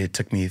 It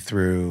took me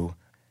through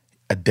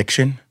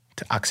addiction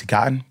to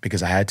Oxycontin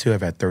because I had to.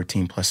 I've had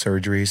 13 plus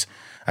surgeries.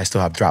 I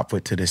still have drop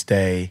foot to this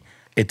day.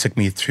 It took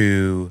me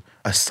through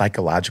a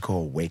psychological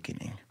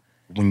awakening.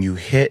 When you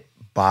hit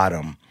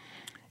bottom,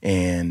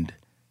 and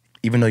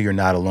even though you're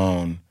not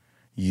alone,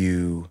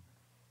 you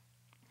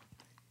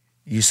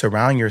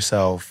surround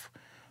yourself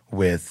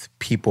with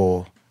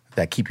people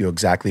that keep you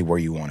exactly where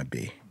you want to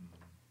be.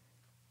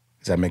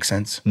 Does that make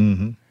sense?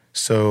 Mm-hmm.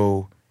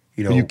 So,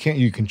 But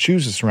you can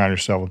choose to surround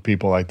yourself with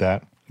people like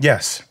that.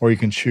 Yes. Or you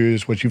can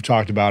choose what you've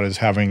talked about as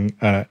having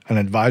an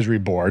advisory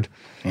board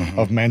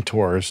of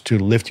mentors to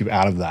lift you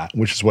out of that,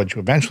 which is what you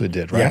eventually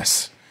did, right?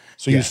 Yes.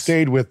 So you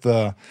stayed with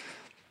the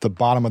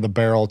bottom of the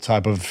barrel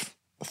type of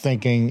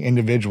thinking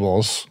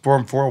individuals. For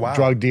a while.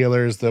 Drug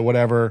dealers, the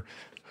whatever,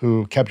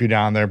 who kept you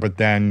down there, but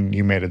then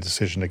you made a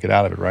decision to get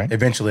out of it, right?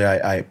 Eventually,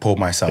 I pulled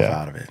myself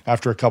out of it.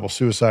 After a couple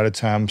suicide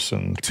attempts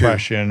and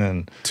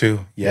depression.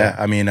 Two. Yeah.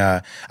 I mean,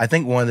 I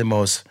think one of the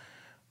most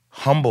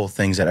humble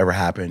things that ever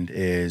happened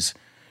is,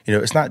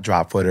 it's not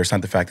drop foot, or it's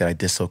not the fact that I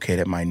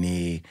dislocated my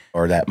knee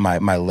or that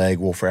my leg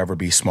will forever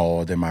be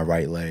smaller than my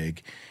right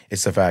leg.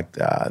 It's the fact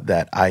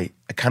that I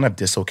kind of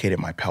dislocated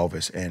my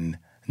pelvis, and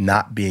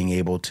not being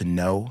able to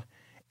know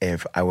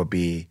if I would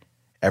be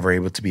ever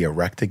able to be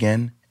erect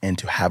again and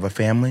to have a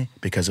family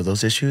because of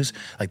those issues.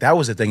 Like, that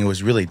was the thing. It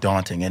was really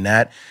daunting. And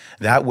that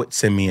would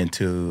send me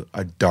into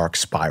a dark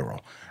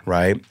spiral,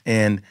 right?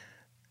 And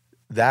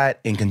that,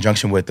 in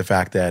conjunction with the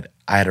fact that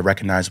I had a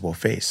recognizable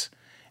face.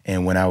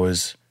 And when I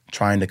was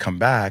trying to come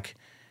back,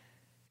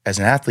 as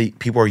an athlete,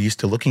 people are used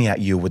to looking at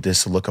you with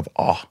this look of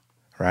awe,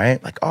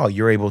 right? Like, oh,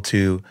 you're able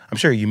to, I'm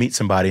sure you meet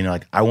somebody and you're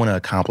like, I want to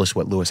accomplish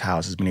what Lewis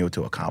Howes has been able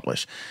to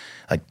accomplish.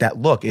 Like,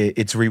 that look,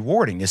 it's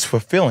rewarding, it's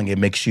fulfilling. It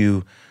makes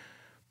you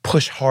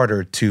push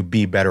harder to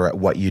be better at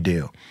what you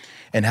do.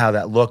 And how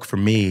that look for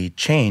me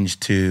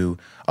changed to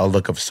a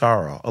look of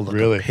sorrow, a look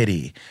of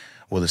pity.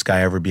 Will this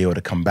guy ever be able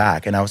to come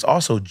back? And I was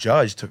also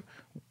judged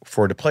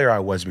for the player I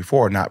was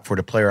before, not for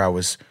the player I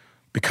was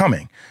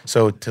becoming.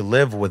 So to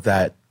live with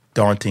that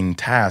daunting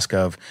task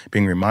of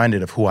being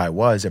reminded of who I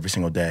was every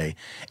single day,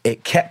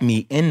 it kept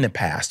me in the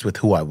past with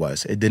who I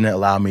was. It didn't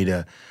allow me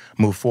to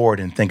move forward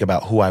and think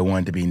about who I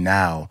wanted to be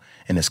now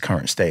in this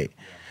current state.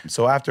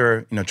 So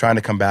after, trying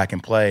to come back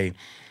and play,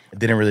 it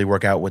didn't really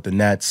work out with the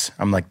Nets.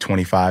 I'm like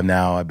 25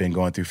 now. I've been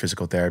going through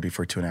physical therapy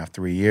for 2.5,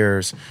 3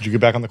 years. Did you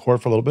get back on the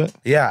court for a little bit?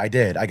 Yeah, I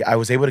did. I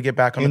was able to get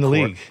back on the court.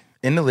 League?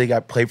 In the league. I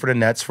played for the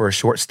Nets for a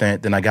short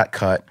stint. Then I got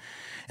cut.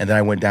 And then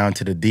I went down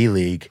to the D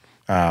League.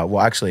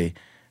 Actually,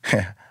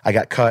 I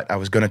got cut. I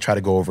was going to try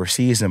to go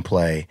overseas and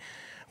play.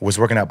 Was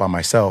working out by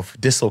myself,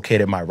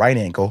 dislocated my right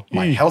ankle,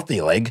 my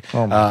healthy leg.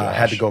 Oh my gosh.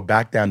 Had to go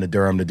back down to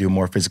Durham to do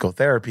more physical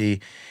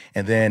therapy,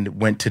 and then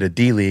went to the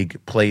D League,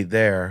 played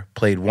there,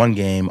 played one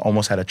game,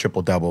 almost had a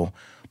triple-double,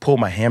 pulled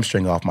my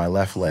hamstring off my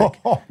left leg,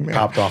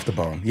 popped off the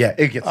bone. Yeah,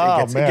 it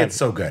gets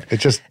so good.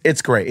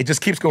 It's great. It just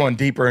keeps going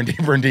deeper and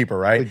deeper and deeper,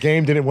 right? The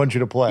game didn't want you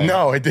to play.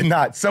 No, it did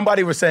not.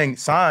 Somebody was saying,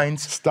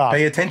 signs, stop,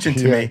 pay attention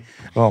to me.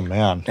 Oh,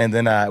 man. And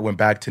then I went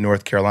back to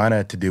North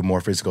Carolina to do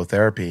more physical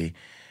therapy,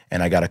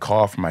 and I got a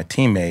call from my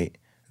teammate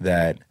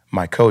that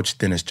my coach,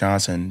 Dennis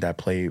Johnson, that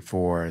played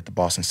for the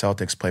Boston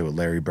Celtics, played with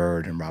Larry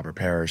Bird and Robert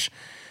Parrish,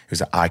 who's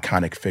an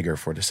iconic figure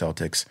for the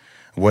Celtics,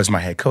 was my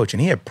head coach.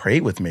 And he had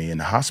prayed with me in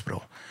the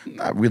hospital.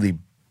 Not really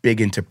big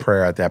into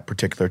prayer at that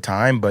particular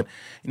time, but,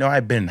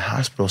 I'd been in the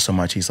hospital so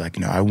much. He's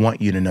like, I want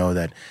you to know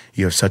that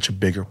you have such a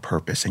bigger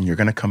purpose, and you're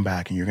going to come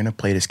back and you're going to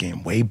play this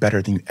game way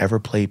better than you ever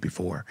played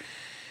before.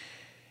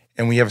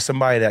 And when you have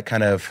somebody that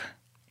kind of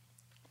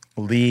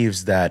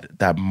leaves that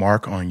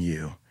mark on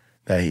you,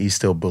 that he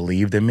still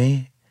believed in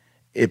me,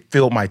 it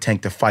filled my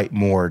tank to fight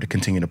more to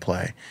continue to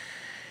play.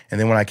 And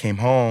then when I came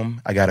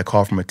home, I got a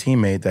call from a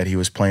teammate that he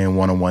was playing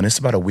one-on-one. It's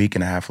about a week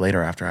and a half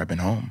later after I'd been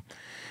home.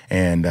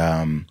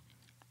 And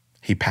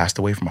he passed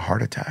away from a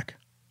heart attack.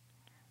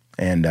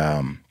 And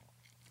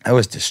I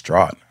was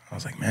distraught. I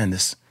was like, man,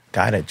 this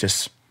guy that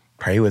just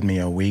prayed with me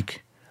a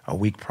week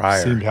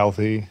prior. Seemed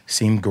healthy.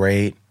 Seemed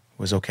great,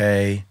 was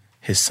okay.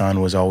 His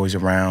son was always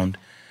around.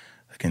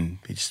 And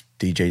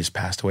DJ just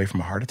passed away from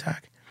a heart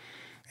attack.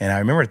 And I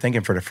remember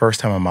thinking for the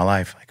first time in my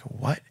life, like,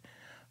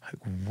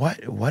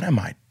 what am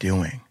I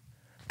doing?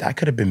 That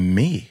could have been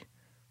me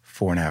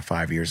 4.5,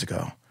 5 years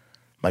ago.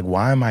 Like,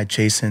 why am I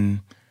chasing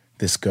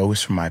this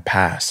ghost from my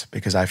past?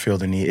 Because I feel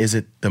the need. Is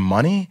it the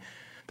money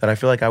that I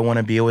feel like I want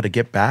to be able to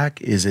get back?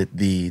 Is it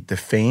the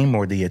fame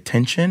or the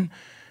attention?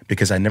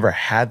 Because I never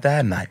had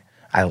that and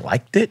I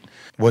liked it.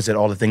 Was it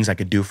all the things I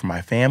could do for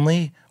my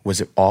family? Was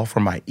it all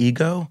for my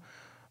ego?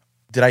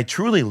 Did I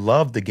truly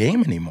love the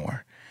game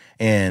anymore?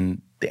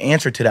 And the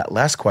answer to that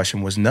last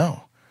question was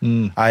no.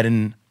 I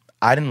didn't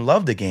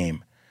love the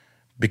game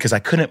because I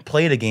couldn't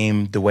play the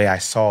game the way I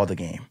saw the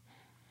game.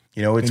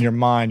 You know, it's in your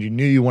mind, you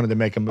knew you wanted to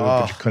make a move,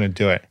 but you couldn't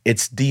do it.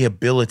 It's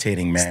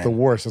debilitating, man. It's the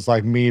worst. It's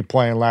like me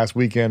playing last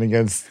weekend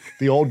against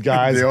the old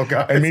guys,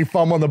 and me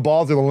fumbling the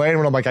ball through the lane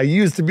when I'm like, I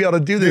used to be able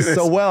to do this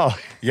so well.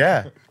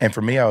 Yeah. And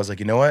for me, I was like,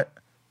 you know what?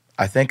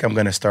 I think I'm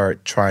going to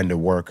start trying to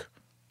work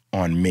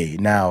on me.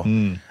 Now,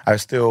 I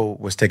still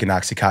was taking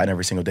Oxycontin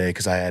every single day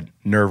because I had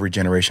nerve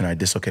regeneration. I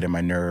dislocated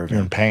my nerve. You're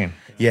in pain.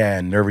 Yeah,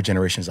 and nerve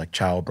regeneration is like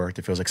childbirth.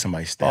 It feels like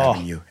somebody's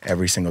stabbing you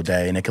every single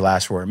day. And it could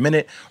last for a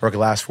minute or it could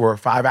last for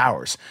 5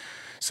 hours.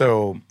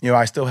 So, you know,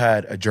 I still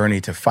had a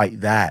journey to fight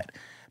that.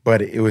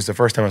 But it was the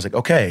first time I was like,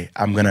 okay,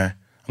 I'm gonna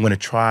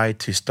try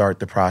to start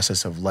the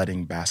process of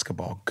letting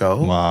basketball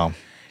go. Wow.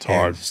 It's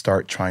hard.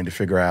 Start trying to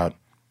figure out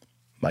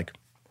like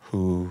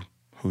who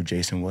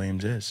Jason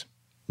Williams is.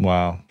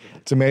 Wow.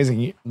 It's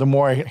amazing. The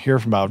more I hear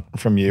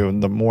from you,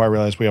 and the more I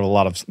realize we have a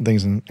lot of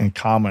things in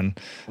common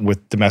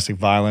with domestic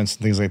violence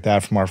and things like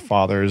that from our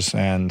fathers,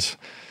 and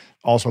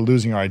also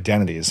losing our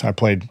identities. I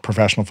played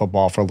professional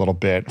football for a little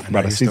bit, for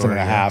about a season and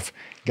a half,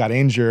 got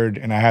injured,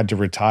 and I had to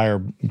retire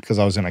because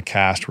I was in a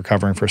cast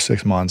recovering for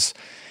 6 months.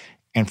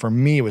 And for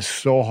me, it was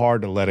so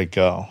hard to let it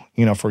go.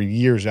 You know, for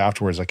years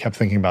afterwards, I kept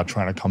thinking about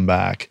trying to come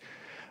back,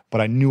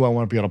 but I knew I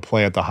wanted to be able to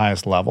play at the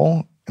highest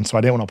level. And so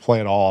I didn't want to play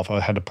at all if I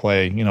had to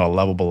play, you know, a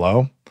level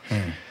below.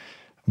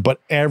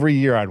 But every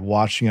year I'd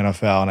watch the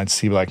NFL and I'd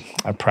see, like,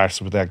 I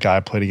practiced with that guy, I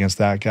played against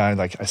that guy.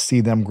 Like, I see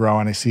them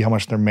growing, I see how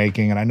much they're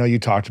making. And I know you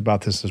talked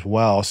about this as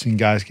well, seeing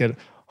guys get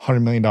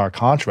 $100 million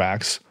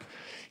contracts,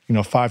 you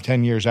know,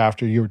 5-10 years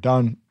after you're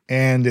done.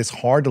 And it's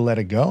hard to let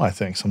it go, I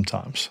think,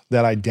 sometimes.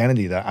 That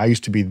identity that I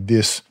used to be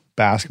this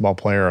basketball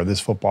player or this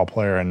football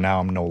player, and now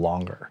I'm no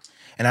longer.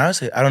 And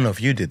honestly, I don't know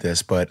if you did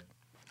this, but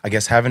I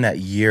guess having that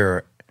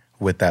year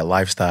with that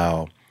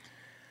lifestyle,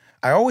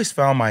 I always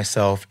found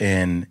myself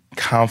in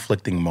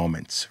conflicting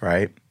moments,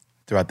 right,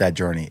 throughout that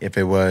journey. If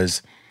it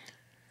was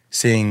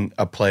seeing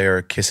a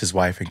player kiss his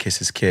wife and kiss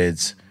his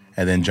kids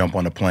and then jump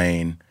on a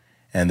plane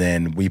and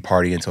then we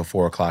party until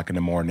 4 o'clock in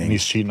the morning. And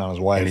he's cheating on his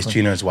wife.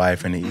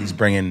 And he's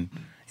bringing,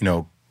 you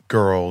know,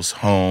 girls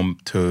home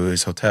to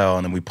his hotel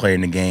and then we play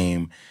in the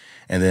game.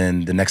 And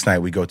then the next night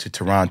we go to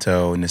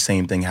Toronto and the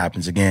same thing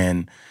happens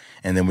again.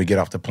 And then we get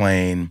off the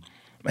plane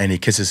and he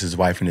kisses his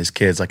wife and his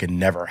kids like it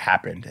never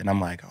happened. And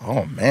I'm like,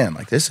 oh man,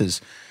 like this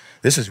is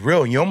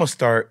real. And you almost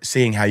start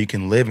seeing how you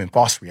can live in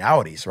false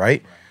realities,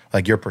 right?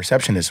 Like your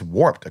perception is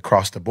warped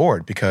across the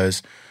board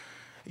because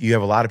you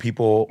have a lot of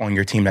people on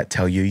your team that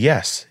tell you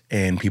yes,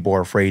 and people are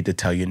afraid to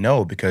tell you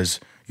no because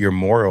your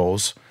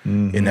morals,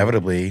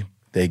 inevitably,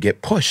 they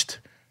get pushed.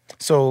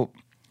 So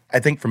I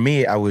think for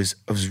me, I was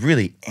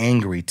really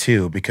angry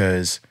too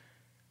because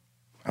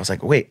I was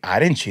like, wait, I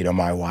didn't cheat on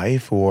my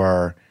wife,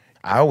 or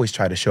I always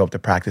try to show up to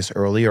practice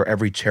early, or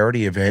every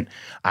charity event,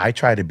 I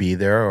try to be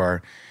there.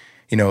 Or,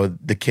 you know,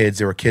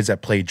 there were kids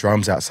that played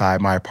drums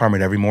outside my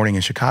apartment every morning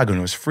in Chicago, and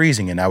it was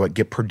freezing, and I would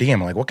get per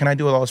diem. I'm like, what can I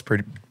do with all this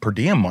per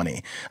diem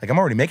money? Like, I'm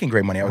already making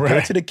great money. I would give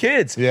it to the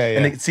kids.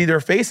 And they see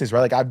their faces, right?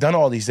 Like, I've done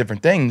all these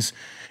different things.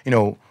 You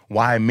know,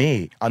 why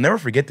me? I'll never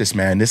forget this,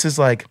 man. This is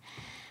like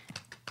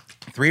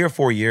 3 or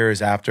 4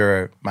 years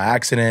after my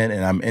accident,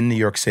 and I'm in New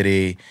York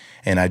City,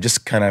 and I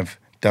just kind of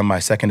done my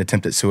second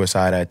attempt at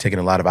suicide. I had taken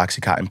a lot of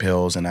Oxycontin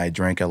pills and I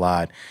drank a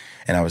lot.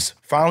 And I was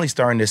finally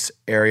starting this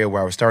area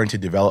where I was starting to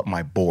develop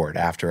my board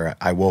after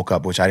I woke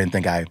up, which I didn't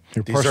think I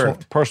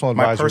deserved.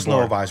 My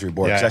personal advisory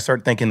board. Because I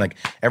started thinking, like,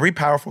 every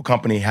powerful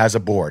company has a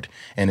board.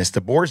 And it's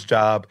the board's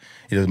job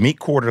to meet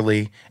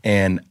quarterly.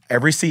 And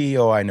every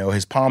CEO I know,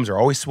 his palms are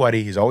always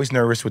sweaty. He's always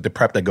nervous with the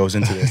prep that goes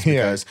into this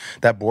because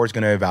that board's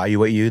going to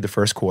evaluate you the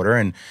first quarter.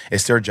 And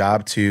it's their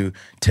job to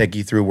take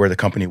you through where the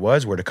company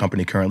was, where the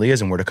company currently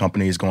is, and where the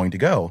company is going to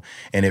go.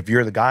 And if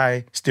you're the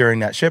guy steering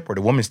that ship or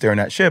the woman steering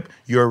that ship,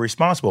 you're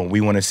responsible. And we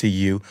want to see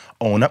you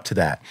own up to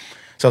that.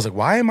 So I was like,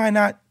 why am I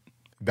not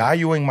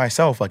valuing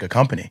myself like a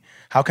company?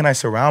 How can I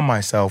surround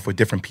myself with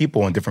different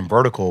people and different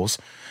verticals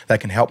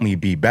that can help me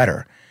be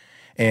better?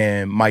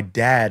 And my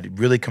dad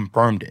really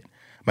confirmed it.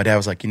 My dad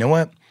was like, you know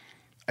what?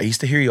 I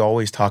used to hear you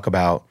always talk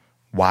about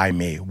why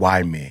me,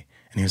 why me?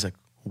 And he was like,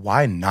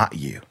 why not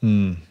you?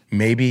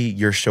 Maybe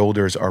your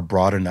shoulders are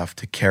broad enough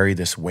to carry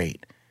this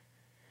weight.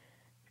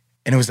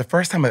 And And it was the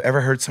first time I've ever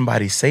heard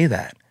somebody say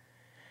that.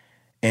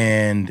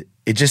 And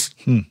it just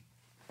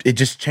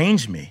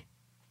changed me.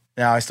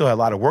 Now, I still had a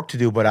lot of work to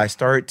do, but I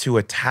started to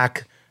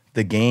attack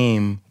the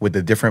game with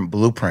a different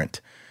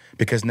blueprint,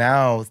 because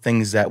now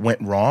things that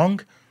went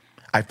wrong,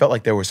 I felt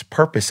like there was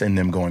purpose in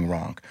them going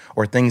wrong,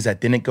 or things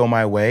that didn't go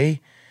my way,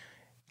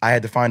 I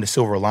had to find a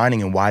silver lining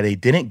in why they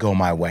didn't go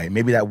my way.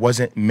 Maybe that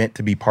wasn't meant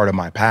to be part of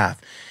my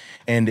path.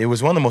 And it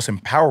was one of the most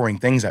empowering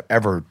things I've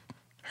ever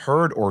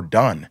heard or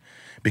done,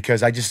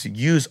 because I just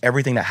use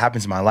everything that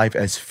happens in my life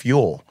as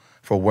fuel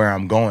for where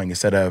I'm going,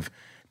 instead of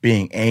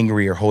being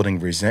angry or holding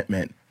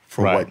resentment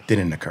for what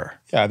didn't occur.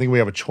 Yeah, I think we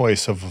have a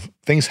choice of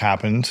things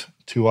happened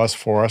to us,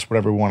 for us,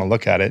 whatever we want to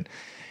look at it.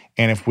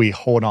 And if we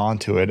hold on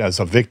to it as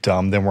a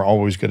victim, then we're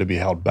always going to be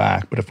held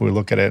back. But if we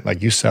look at it,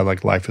 like you said,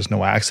 like life is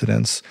no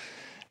accidents,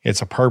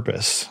 it's a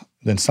purpose,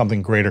 then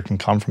something greater can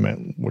come from it,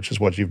 which is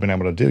what you've been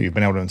able to do. You've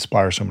been able to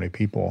inspire so many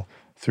people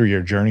through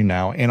your journey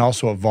now, and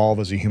also evolve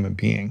as a human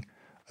being,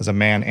 as a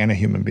man and a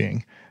human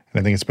being. And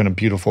I think it's been a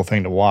beautiful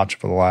thing to watch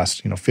for the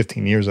last,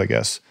 15 years, I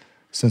guess,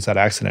 since that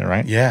accident,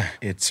 right? Yeah,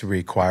 it's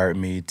required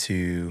me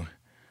to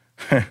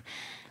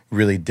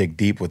really dig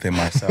deep within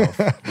myself,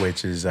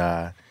 which is,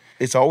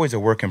 it's always a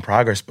work in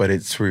progress, but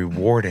it's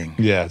rewarding.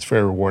 Yeah, it's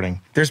very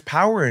rewarding. There's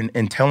power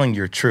in telling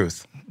your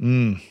truth.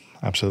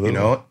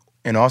 Absolutely.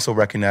 And also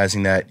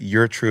recognizing that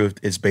your truth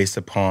is based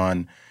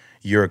upon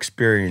your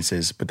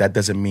experiences, but that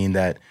doesn't mean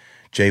that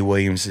Jay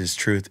Williams'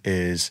 truth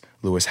is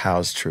Lewis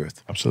Howe's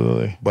truth.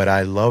 Absolutely. But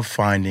I love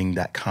finding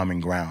that common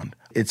ground.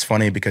 It's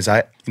funny because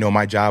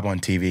my job on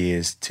TV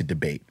is to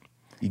debate.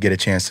 You get a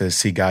chance to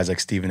see guys like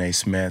Stephen A.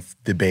 Smith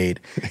debate.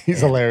 He's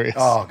hilarious.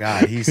 Oh,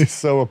 God. He's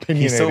so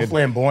opinionated. He's so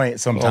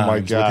flamboyant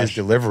sometimes with his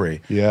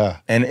delivery. Yeah.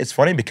 And it's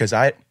funny because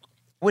I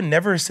would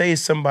never say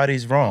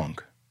somebody's wrong.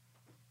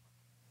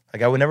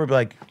 Like, I would never be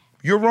like,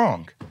 you're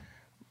wrong.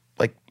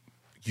 Like,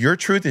 your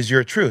truth is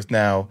your truth.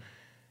 Now,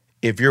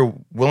 if you're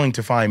willing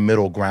to find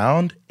middle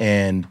ground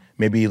and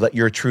maybe let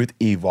your truth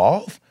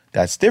evolve,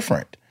 that's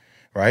different,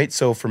 right?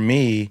 So for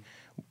me,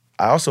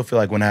 I also feel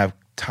like when I have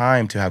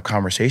time to have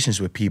conversations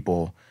with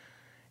people,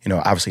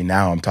 obviously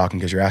now I'm talking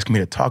because you're asking me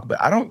to talk,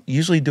 but I don't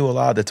usually do a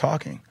lot of the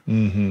talking.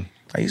 Mm-hmm.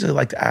 I usually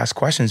like to ask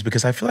questions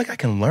because I feel like I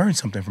can learn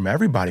something from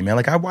everybody, man.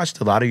 Like, I watched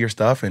a lot of your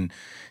stuff and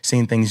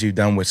seen things you've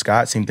done with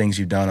Scott, seen things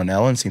you've done on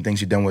Ellen, seen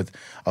things you've done with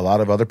a lot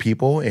of other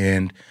people.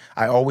 And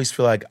I always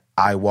feel like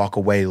I walk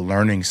away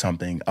learning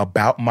something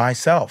about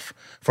myself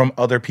from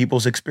other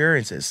people's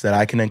experiences that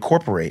I can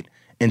incorporate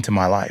into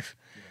my life.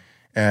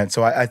 And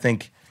so I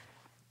think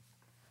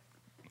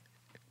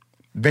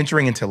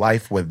venturing into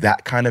life with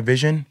that kind of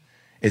vision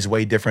is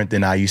way different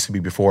than I used to be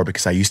before,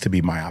 because I used to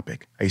be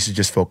myopic. I used to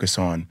just focus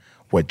on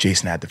what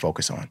Jason had to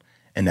focus on,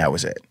 and that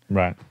was it.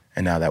 Right.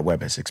 And now that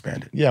web has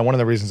expanded. Yeah, one of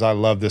the reasons I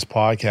love this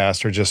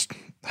podcast, or just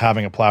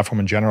having a platform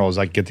in general, is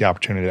I get the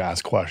opportunity to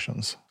ask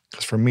questions.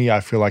 Because for me, I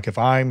feel like if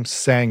I'm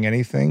saying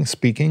anything,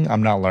 speaking,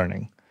 I'm not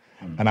learning.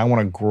 And I want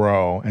to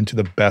grow into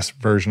the best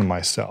version of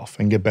myself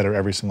and get better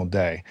every single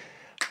day.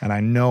 And I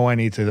know I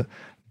need to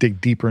dig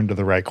deeper into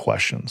the right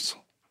questions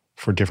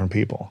for different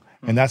people.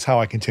 And that's how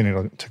I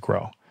continue to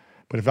grow.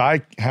 But if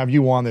I have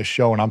you on this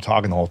show and I'm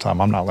talking the whole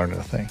time, I'm not learning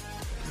a thing.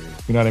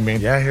 You know what I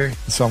mean? Yeah, I hear you.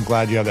 So I'm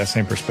glad you have that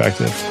same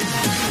perspective.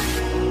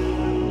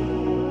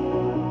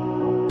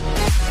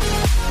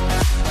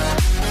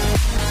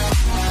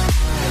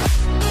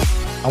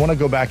 I want to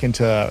go back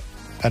into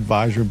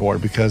advisory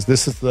board, because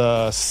this is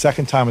the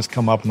second time it's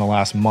come up in the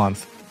last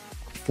month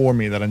for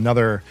me that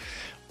another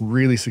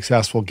really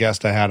successful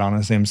guest I had on,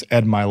 his name's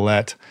Ed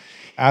Milet,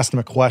 asked him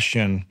a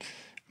question.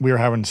 We were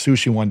having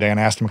sushi one day and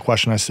I asked him a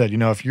question. I said,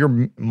 if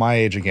you're my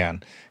age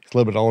again, he's a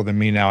little bit older than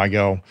me now, I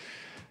go,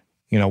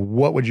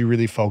 what would you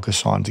really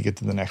focus on to get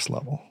to the next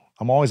level?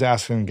 I'm always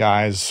asking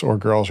guys or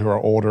girls who are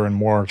older and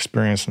more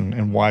experienced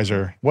and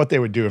wiser what they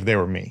would do if they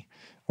were me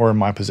or in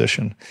my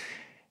position.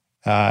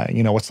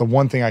 What's the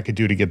one thing I could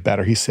do to get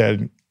better? He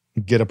said,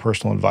 get a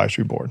personal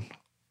advisory board.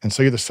 And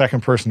so you're the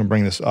second person to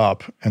bring this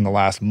up in the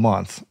last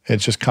month.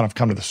 It's just kind of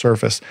come to the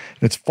surface.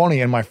 And it's funny,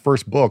 in my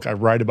first book, I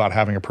write about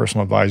having a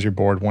personal advisory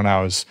board when I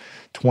was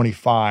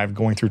 25,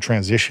 going through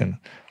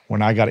transition.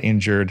 When I got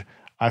injured,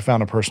 I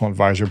found a personal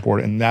advisory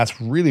board, and that's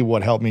really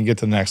what helped me get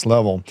to the next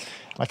level.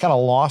 I kind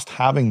of lost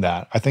having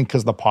that. I think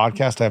because of the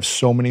podcast, I have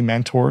so many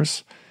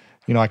mentors.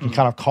 I can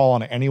kind of call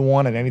on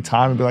anyone at any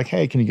time and be like,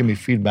 hey, can you give me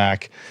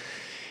feedback?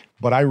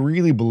 But I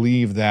really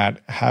believe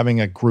that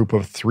having a group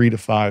of 3 to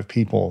 5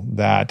 people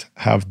that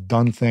have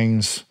done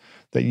things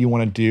that you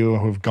want to do,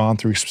 who have gone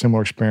through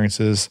similar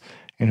experiences,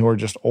 and who are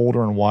just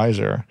older and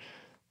wiser,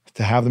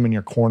 to have them in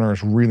your corner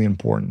is really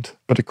important.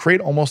 But to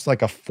create almost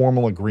like a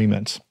formal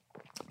agreement.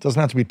 It doesn't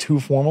have to be too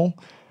formal,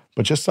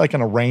 but just like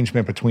an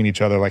arrangement between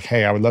each other, like,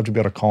 hey, I would love to be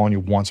able to call on you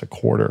once a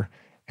quarter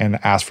and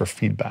ask for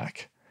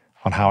feedback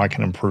on how I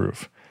can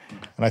improve.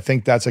 And I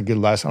think that's a good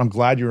lesson. I'm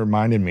glad you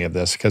reminded me of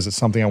this, because it's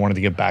something I wanted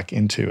to get back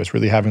into. It's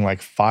really having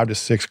like 5 to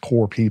 6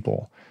 core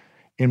people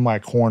in my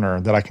corner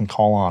that I can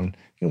call on,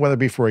 whether it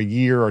be for a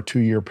year or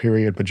 2-year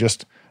period, but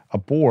just a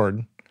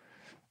board,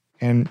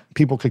 and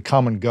people could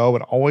come and go,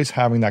 but always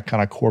having that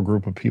kind of core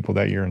group of people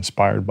that you're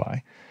inspired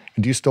by.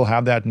 And do you still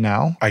have that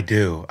now? I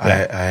do.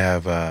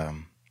 Yeah.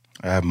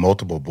 I have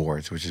multiple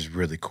boards, which is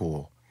really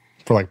cool.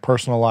 For like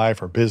personal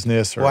life or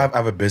business? Or... Well, I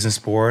have a business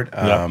board.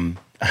 Yep.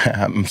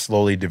 I'm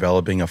slowly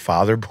developing a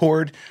father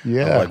board.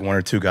 Yeah. Of like one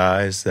or two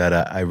guys that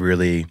I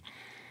really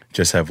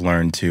just have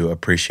learned to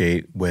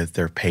appreciate with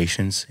their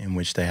patience in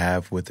which they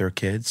have with their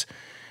kids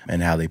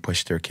and how they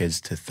push their kids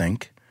to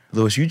think.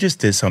 Louis, you just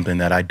did something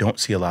that I don't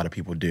see a lot of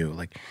people do.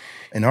 Like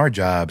in our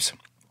jobs,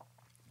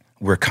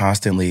 we're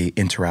constantly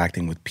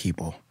interacting with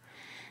people.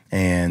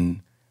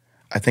 And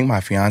I think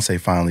my fiance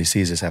finally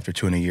sees this after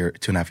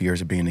 2.5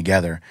 years of being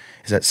together,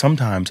 is that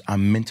sometimes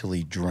I'm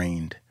mentally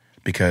drained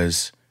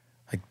because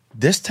like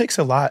this takes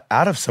a lot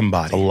out of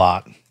somebody. A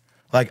lot.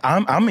 Like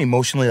I'm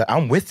emotionally,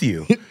 I'm with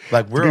you.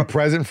 Like we're to be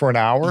present for an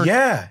hour.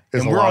 Yeah,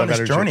 and we're on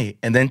this journey,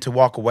 and then to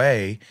walk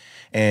away,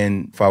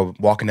 and if I'm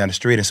walking down the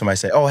street and somebody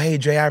say, "Oh, hey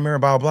Jay, I remember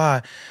blah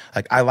blah,"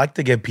 like I like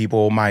to give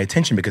people my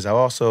attention because I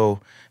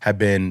also have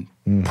been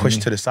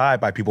pushed to the side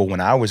by people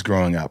when I was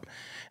growing up,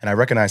 and I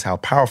recognize how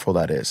powerful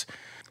that is.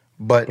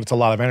 But it's a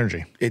lot of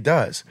energy. It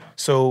does.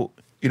 So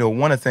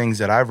one of the things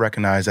that I've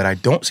recognized that I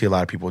don't see a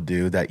lot of people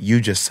do that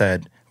you just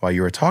said while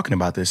you were talking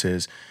about this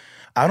is,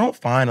 I don't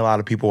find a lot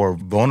of people are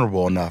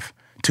vulnerable enough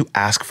to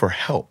ask for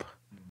help.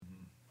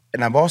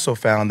 And I've also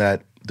found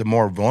that the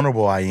more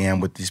vulnerable I am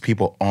with these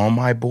people on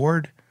my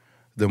board,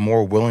 the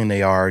more willing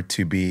they are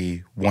to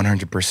be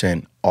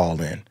 100%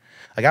 all in.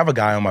 Like I have a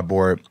guy on my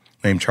board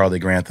named Charlie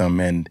Grantham,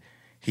 and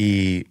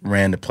he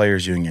ran the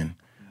Players Union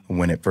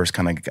when it first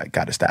kind of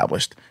got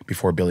established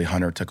before Billy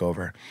Hunter took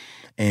over.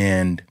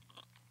 And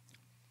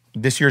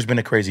this year's been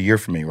a crazy year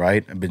for me,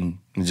 right?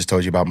 I just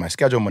told you about my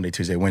schedule, Monday,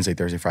 Tuesday, Wednesday,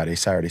 Thursday, Friday,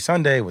 Saturday,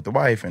 Sunday with the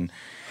wife. And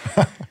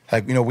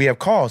we have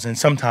calls. And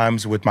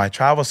sometimes with my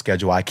travel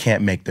schedule, I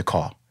can't make the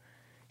call.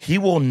 He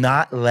will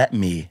not let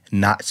me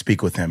not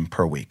speak with him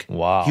per week.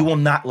 Wow. He will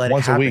not let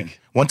it happen. Once a week?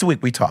 Once a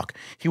week we talk.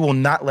 He will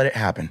not let it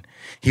happen.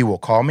 He will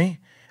call me.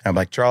 And I'm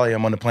like, Charlie,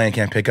 I'm on the plane,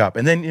 can't pick up.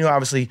 And then,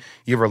 obviously,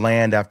 you ever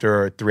land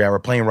after a 3-hour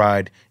plane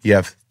ride, you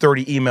have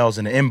 30 emails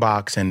in the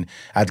inbox, and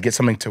I have to get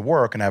something to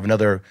work, and I have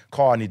another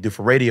call I need to do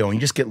for radio, and you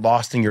just get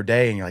lost in your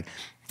day, and you're like,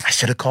 I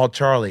should have called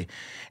Charlie.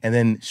 And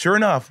then, sure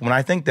enough, when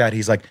I think that,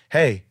 he's like,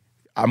 hey,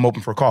 I'm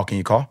open for a call. Can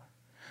you call?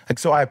 Like,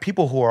 so I have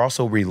people who are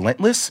also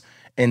relentless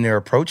in their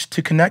approach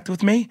to connect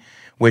with me,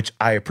 which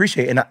I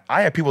appreciate. And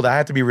I have people that I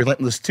have to be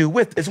relentless to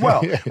with as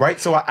well, right?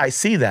 So I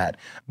see that.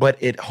 But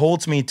it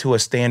holds me to a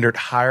standard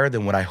higher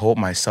than what I hold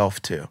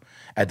myself to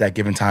at that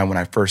given time when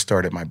I first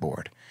started my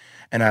board.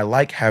 And I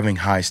like having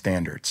high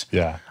standards.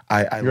 Yeah.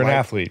 You're an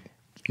athlete.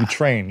 You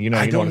train.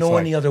 I don't know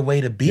any other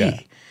way to be. Yeah.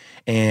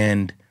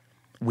 And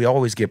we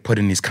always get put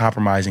in these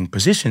compromising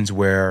positions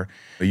where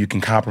you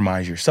can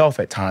compromise yourself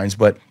at times.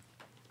 But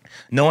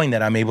knowing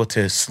that I'm able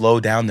to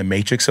slow down the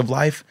matrix of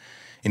life,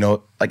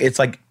 it's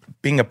like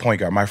being a point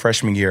guard. My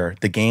freshman year,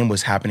 the game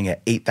was happening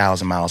at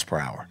 8,000 miles per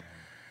hour,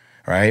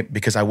 right?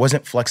 Because I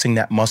wasn't flexing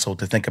that muscle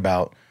to think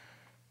about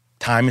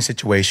time and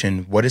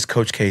situation. What is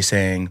Coach K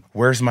saying?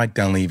 Where's Mike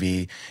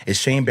Dunleavy? Is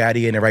Shane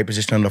Battier in the right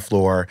position on the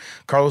floor?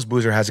 Carlos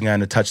Boozer hasn't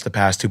gotten to touch the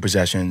past 2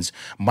 possessions.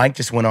 Mike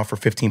just went off for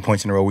 15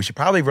 points in a row. We should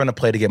probably run a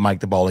play to get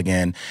Mike the ball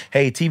again.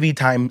 Hey, TV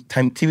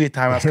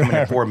timeout's coming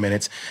in 4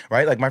 minutes,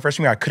 right? Like my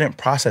freshman year, I couldn't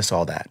process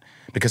all that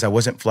because I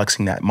wasn't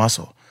flexing that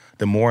muscle.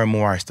 The more and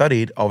more I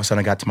studied, all of a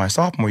sudden I got to my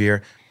sophomore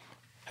year.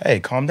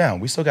 Hey, calm down.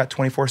 We still got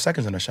 24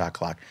 seconds on the shot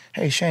clock.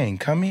 Hey, Shane,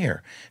 come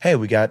here. Hey,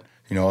 we got,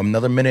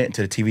 another minute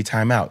into the TV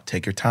timeout.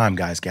 Take your time,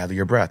 guys. Gather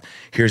your breath.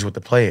 Here's what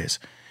the play is.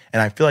 And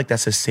I feel like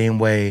that's the same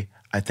way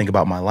I think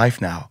about my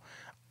life now.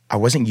 I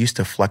wasn't used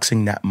to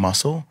flexing that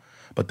muscle,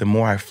 but the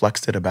more I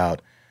flexed it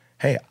about,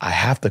 hey, I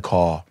have to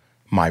call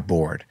my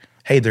board.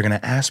 Hey, they're going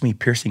to ask me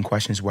piercing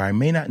questions where I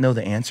may not know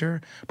the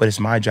answer, but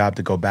it's my job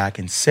to go back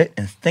and sit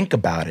and think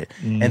about it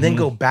and then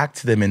go back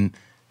to them and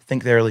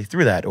think thoroughly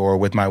through that. Or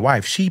with my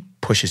wife, she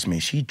pushes me.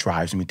 She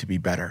drives me to be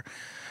better.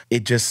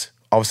 It just,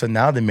 all of a sudden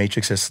now the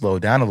matrix has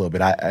slowed down a little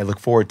bit. I look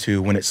forward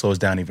to when it slows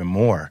down even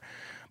more.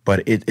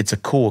 But it's a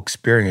cool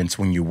experience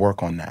when you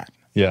work on that.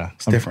 Yeah.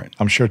 It's different.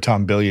 I'm sure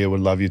Tom Billier would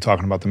love you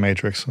talking about the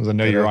Matrix, because I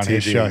know you're on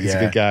his show. He's a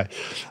good guy.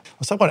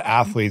 Let's talk about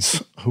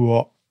athletes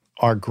who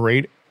are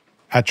great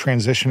at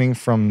transitioning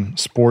from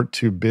sport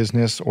to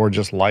business or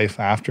just life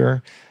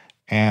after,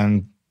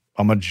 and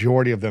a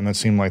majority of them that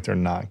seem like they're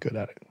not good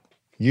at it.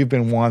 You've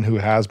been one who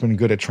has been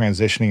good at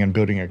transitioning and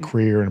building a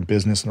career and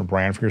business and a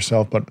brand for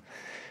yourself, but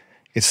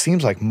it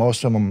seems like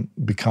most of them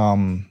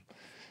become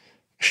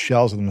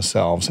shells of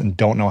themselves and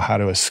don't know how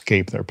to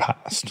escape their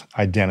past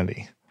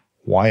identity.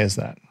 Why is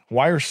that?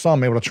 Why are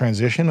some able to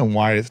transition, and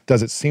why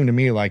does it seem to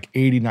me like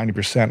 80,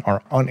 90%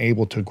 are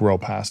unable to grow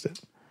past it?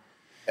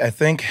 I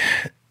think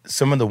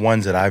some of the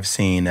ones that I've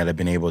seen that have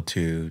been able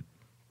to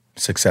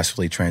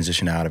successfully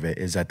transition out of it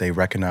is that they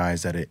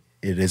recognize that it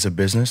is a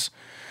business.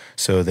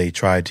 So they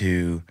try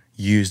to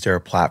use their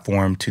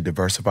platform to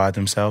diversify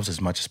themselves as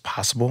much as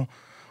possible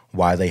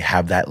while they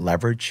have that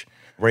leverage.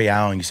 Ray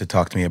Allen used to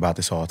talk to me about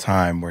this all the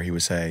time, where he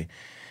would say,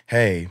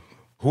 hey,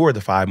 who are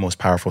the 5 most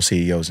powerful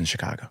CEOs in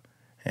Chicago?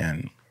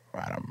 And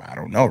I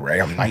don't know,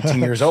 Ray. I'm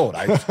 19 years old.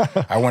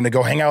 I want to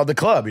go hang out at the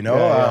club, you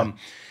know?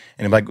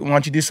 And I'm like, why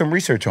don't you do some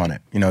research on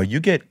it? You know, you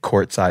get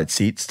courtside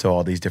seats to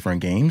all these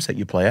different games that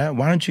you play at.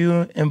 Why don't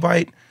you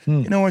invite,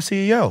 you know, a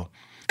CEO?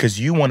 Because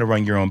you want to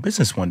run your own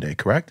business one day,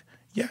 correct?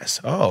 Yes.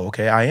 Oh,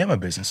 okay. I am a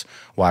business.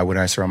 Why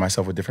wouldn't I surround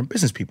myself with different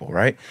business people,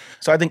 right?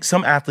 So I think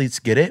some athletes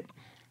get it,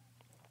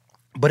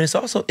 but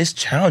it's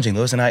challenging,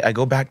 Lewis. And I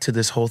go back to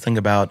this whole thing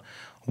about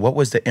what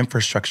was the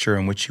infrastructure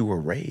in which you were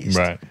raised.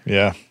 Right.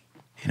 Yeah.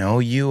 You know,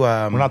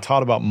 we're not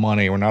taught about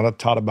money. We're not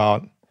taught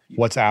about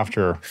what's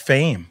after.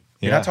 Fame.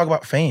 You're not talking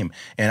about fame.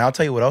 And I'll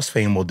tell you what else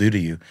fame will do to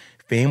you.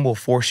 Fame will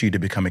force you to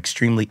become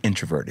extremely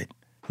introverted.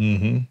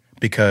 Mm-hmm.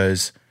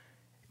 Because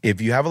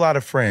if you have a lot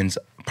of friends,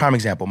 prime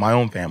example, my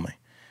own family,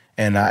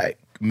 and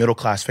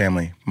middle-class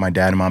family, my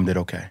dad and mom did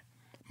okay.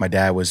 My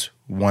dad was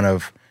one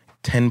of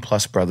 10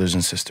 plus brothers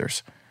and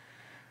sisters.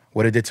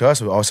 What it did to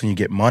us was all of a sudden you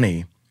get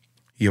money,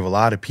 you have a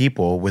lot of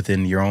people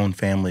within your own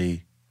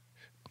family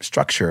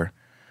structure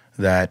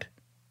that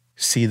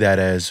see that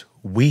as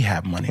we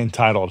have money.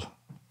 Entitled.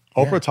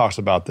 Oprah talks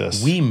about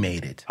this. We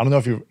made it. I don't know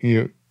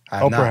if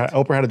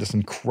Oprah had this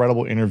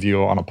incredible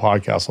interview on a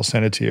podcast. I'll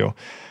send it to you,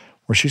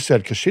 where she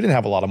said, because she didn't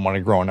have a lot of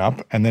money growing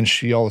up, and then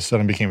she all of a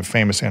sudden became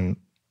famous and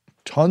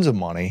tons of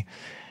money,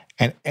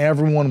 and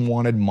everyone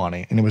wanted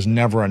money, and it was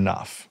never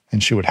enough.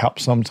 And she would help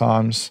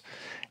sometimes,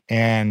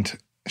 and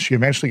she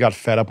eventually got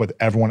fed up with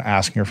everyone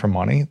asking her for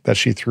money, that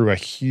she threw a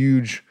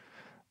huge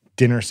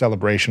dinner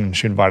celebration, and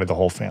she invited the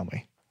whole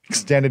family.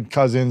 Extended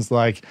cousins,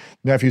 like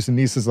nephews and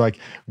nieces, like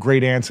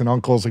great aunts and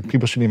uncles, like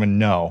people she didn't even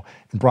know,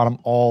 and brought them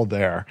all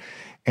there.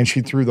 And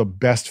she threw the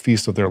best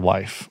feast of their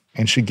life.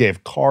 And she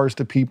gave cars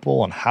to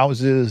people and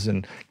houses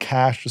and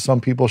cash to some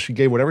people. She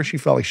gave whatever she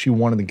felt like she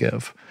wanted to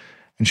give.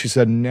 And she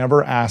said,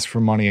 never ask for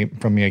money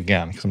from me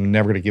again, because I'm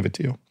never going to give it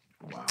to you.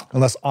 Wow.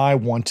 Unless I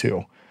want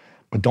to,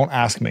 but don't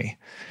ask me.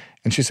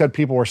 And she said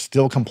people were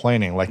still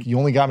complaining, like, you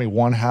only got me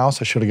one house,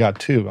 I should have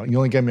got 2. You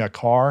only gave me a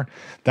car,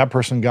 that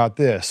person got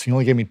this. You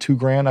only gave me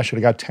 $2,000, I should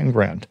have got 10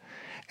 grand.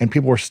 And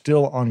people were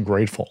still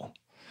ungrateful.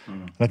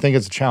 And I think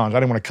it's a challenge. I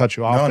didn't want to cut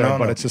you off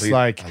but it's just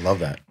like, I love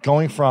that.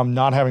 Going from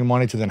not having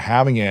money to then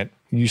having it,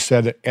 you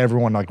said that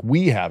everyone, like,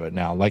 we have it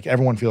now. Like,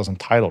 everyone feels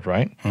entitled,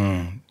 right?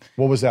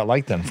 What was that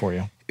like then for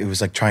you? It was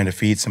like trying to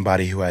feed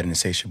somebody who had an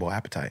insatiable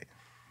appetite.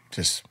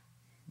 Just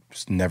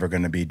never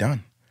going to be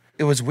done.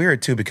 It was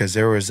weird too, because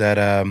there was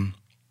that,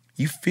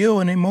 you feel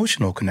an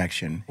emotional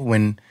connection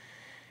when,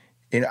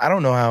 and I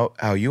don't know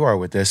how you are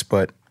with this,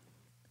 but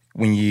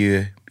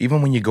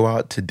even when you go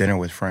out to dinner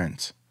with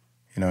friends,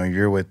 you know,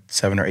 you're with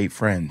 7 or 8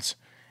 friends,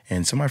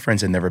 and some of my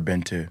friends had never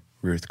been to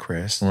Ruth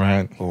Chris,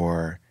 right?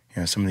 Or,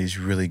 you know, some of these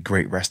really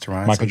great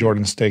restaurants. Michael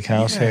Jordan's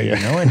Steakhouse. You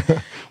know,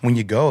 and when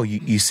you go,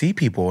 you see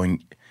people,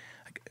 and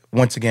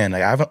once again,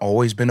 like, I haven't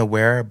always been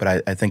aware,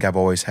 but I think I've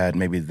always had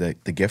maybe the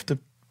gift of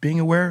being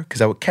aware,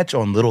 because I would catch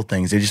on little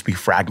things. They'd just be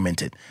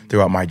fragmented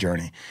throughout my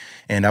journey.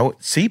 And I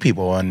would see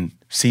people and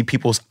see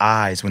people's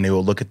eyes when they would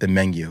look at the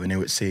menu, and they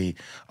would see,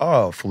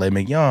 oh, filet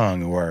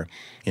mignon, or,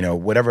 you know,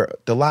 whatever,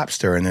 the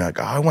lobster. And they're like,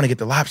 oh, I want to get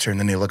the lobster. And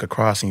then they look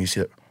across and you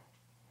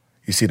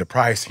see the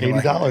price. $80.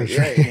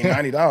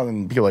 Like, $90.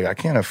 And people are like, I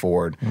can't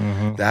afford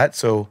that.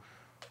 So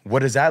what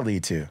does that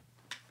lead to?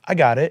 I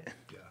got it,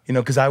 you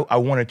know, because I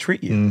want to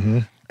treat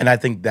you. And I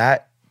think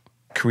that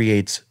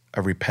creates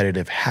a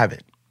repetitive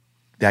habit.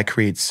 That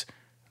creates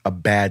a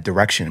bad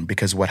direction,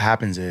 because what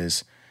happens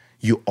is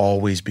you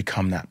always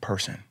become that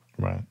person.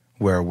 Right.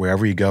 Where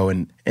wherever you go,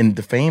 and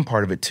the fame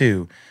part of it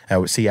too, I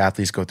would see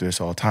athletes go through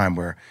this all the time,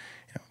 where,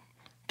 you know,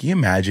 can you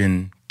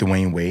imagine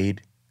Dwayne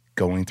Wade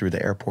going through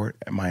the airport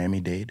at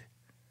Miami-Dade?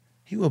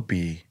 He will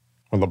be...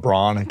 Or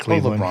LeBron in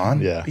Cleveland.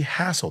 Be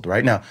hassled,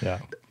 right? Now,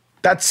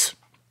 that's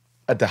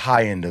at the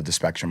high end of the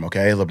spectrum,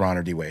 okay? LeBron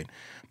or D-Wade.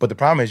 But the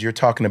problem is you're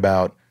talking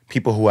about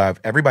people who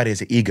everybody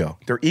has an ego.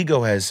 Their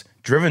ego has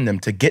driven them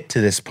to get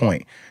to this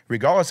point.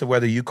 Regardless of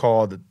whether you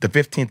call the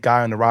 15th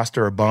guy on the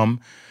roster a bum,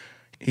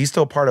 he's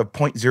still part of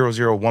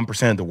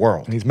 0.001% of the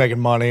world. And he's making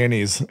money, and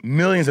he's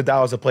millions of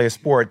dollars to play a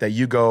sport that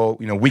you go,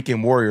 you know,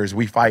 weekend warriors,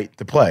 we fight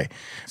to play.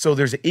 So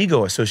there's an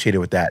ego associated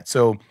with that.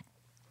 So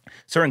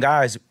certain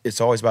guys, it's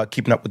always about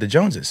keeping up with the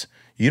Joneses.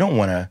 You don't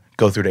want to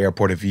go through the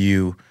airport if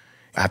you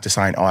have to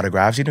sign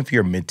autographs, even if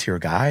you're a mid-tier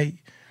guy.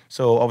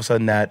 So all of a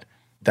sudden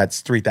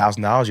that's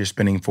 $3,000 you're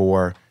spending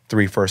for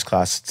 3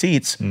 first-class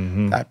seats.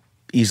 That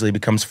easily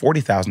becomes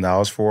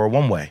 $40,000 for a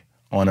one-way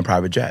on a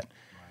private jet.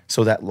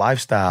 So that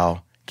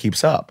lifestyle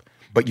keeps up,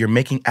 but you're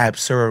making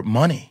absurd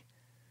money.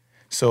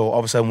 So all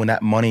of a sudden, when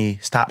that money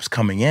stops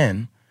coming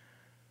in,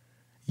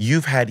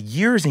 you've had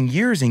years and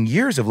years and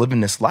years of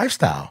living this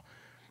lifestyle.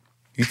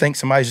 You think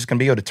somebody's just going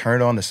to be able to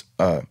turn it on this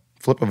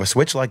flip of a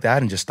switch like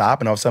that and just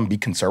stop and all of a sudden be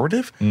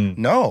conservative?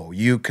 No,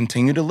 you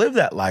continue to live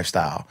that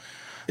lifestyle.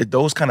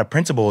 Those kind of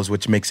principles,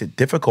 which makes it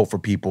difficult for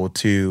people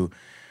to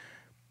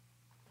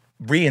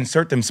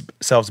reinsert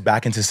themselves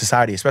back into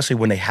society, especially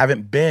when they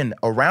haven't been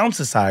around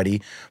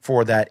society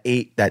for that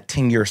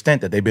 10-year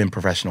stint that they've been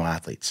professional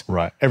athletes.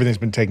 Right. Everything's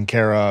been taken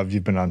care of.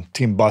 You've been on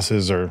team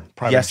buses or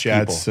private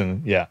jets. People.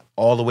 And yeah.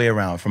 All the way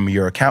around, from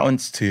your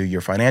accountants to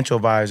your financial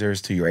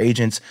advisors to your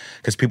agents,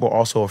 because people are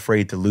also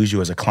afraid to lose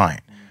you as a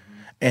client.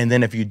 And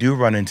then if you do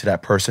run into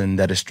that person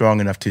that is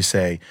strong enough to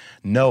say,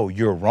 no,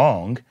 you're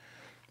wrong,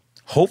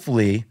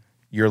 hopefully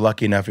you're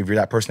lucky enough, if you're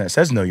that person that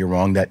says, no, you're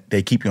wrong, that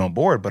they keep you on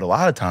board. But a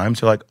lot of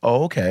times you're like,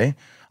 oh, okay,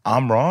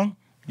 I'm wrong.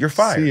 You're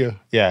fired. See you.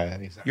 Yeah,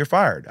 exactly. You're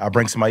fired. I'll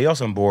bring somebody else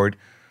on board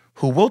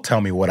who will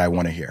tell me what I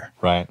want to hear.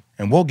 Right.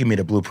 And will give me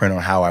the blueprint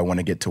on how I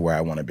want to get to where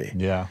I want to be.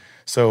 Yeah.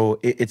 So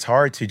it's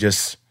hard to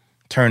just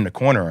turn the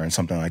corner on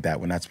something like that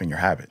when that's been your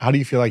habit. How do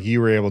you feel like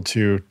you were able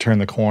to turn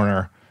the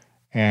corner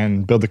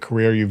and build the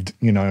career you've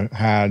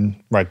had,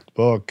 write the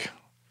book,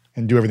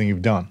 and do everything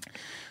you've done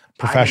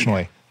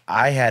professionally?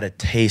 I had a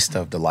taste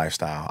of the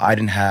lifestyle. I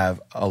didn't have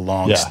a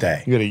long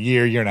stay. You had a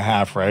year and a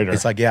half, right?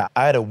 It's like, I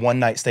had a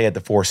one-night stay at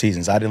the Four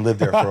Seasons. I didn't live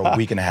there for a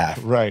week and a half.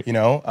 Right.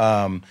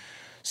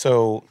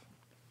 So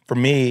for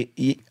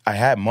me, I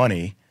had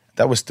money.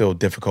 That was still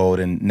difficult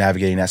in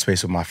navigating that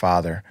space with my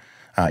father,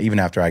 even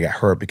after I got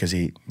hurt, because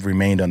he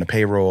remained on the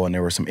payroll and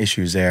there were some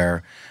issues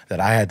there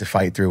that I had to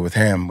fight through with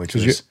him, which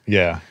was...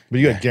 But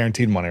you had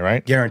guaranteed money,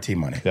 right? Guaranteed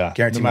money. Yeah.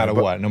 Guaranteed no matter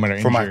money. what, no matter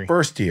injury. For my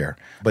first year.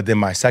 But then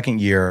my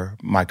second year,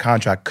 my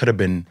contract could have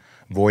been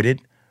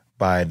voided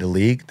by the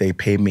league. They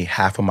paid me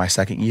half of my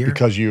second year.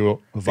 Because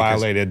you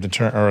violated the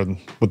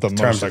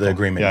terms of the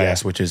agreement,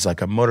 yes, which is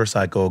like a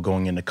motorcycle,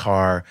 going in the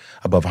car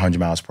above 100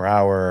 miles per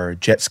hour,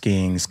 jet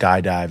skiing,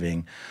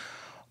 skydiving.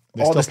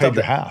 They still paid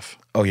you half.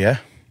 Oh, yeah.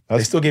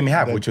 They still gave me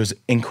half, which was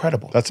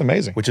incredible. That's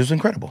amazing. Which was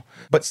incredible.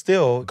 But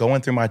still,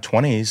 going through my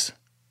 20s,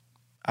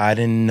 I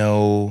didn't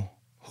know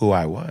who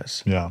I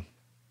was. Yeah.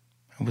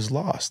 I was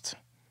lost.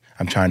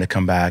 I'm trying to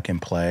come back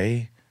and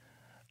play,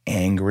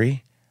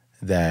 angry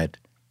that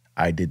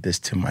I did this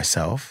to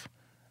myself.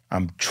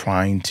 I'm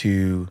trying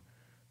to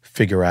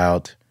figure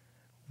out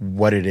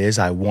what it is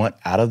I want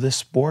out of this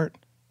sport.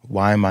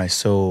 Why am I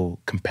so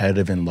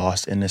competitive and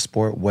lost in this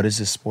sport? What is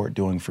this sport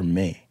doing for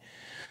me?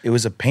 It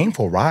was a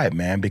painful ride,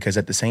 man, because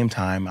at the same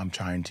time, I'm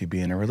trying to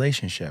be in a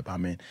relationship.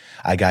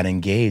 I got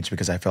engaged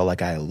because I felt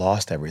like I had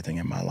lost everything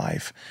in my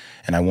life,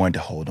 and I wanted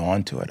to hold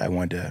on to it. I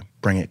wanted to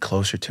bring it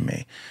closer to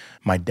me.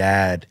 My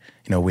dad,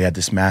 we had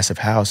this massive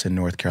house in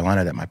North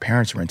Carolina that my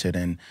parents rented,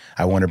 and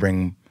I wanted to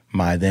bring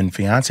my then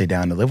fiance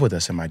down to live with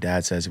us. And my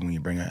dad says,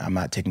 I'm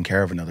not taking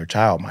care of another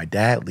child. My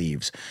dad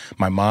leaves.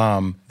 My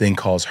mom then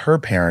calls her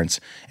parents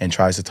and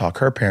tries to talk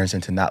her parents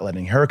into not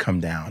letting her come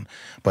down.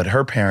 But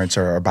her parents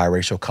are a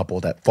biracial couple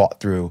that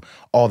fought through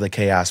all the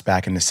chaos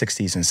back in the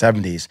 60s and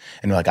 70s.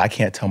 And they're like, I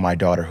can't tell my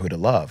daughter who to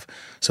love.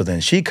 So then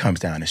she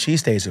comes down and she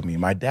stays with me.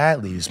 My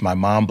dad leaves. My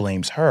mom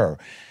blames her.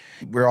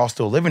 We're all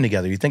still living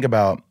together. You think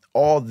about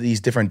all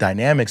these different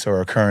dynamics are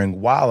occurring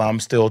while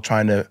I'm still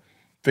trying to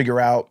figure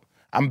out,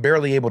 I'm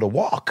barely able to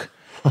walk,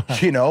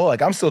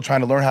 I'm still trying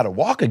to learn how to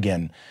walk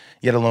again,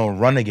 yet alone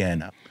run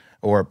again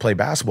or play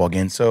basketball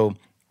again. So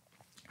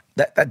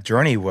that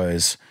journey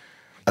was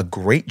a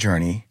great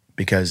journey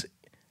because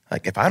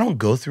if I don't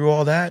go through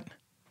all that,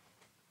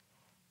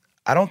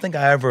 I don't think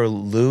I ever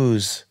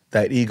lose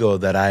that ego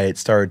that I had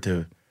started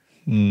to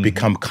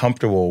become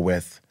comfortable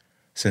with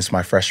since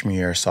my freshman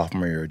year,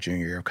 sophomore year,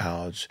 junior year of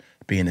college,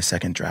 being the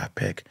second draft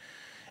pick.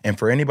 And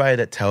for anybody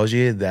that tells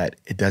you that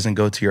it doesn't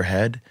go to your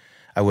head,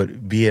 I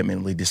would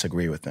vehemently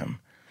disagree with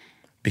them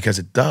because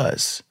it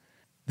does.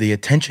 The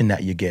attention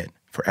that you get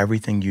for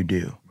everything you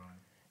do.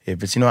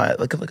 If it's,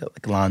 look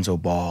at Lonzo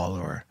Ball,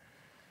 or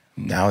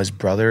now his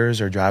brothers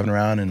are driving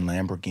around in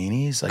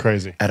Lamborghinis.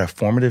 Crazy. At a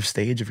formative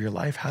stage of your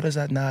life, how does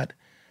that not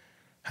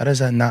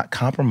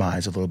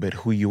compromise a little bit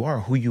who you are,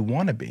 who you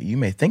want to be? You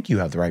may think you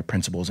have the right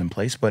principles in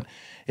place, but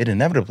it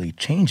inevitably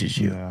changes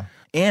you. Yeah.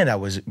 And I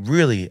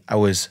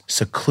was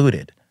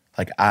secluded.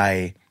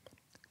 I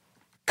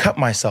cut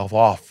myself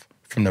off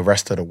from the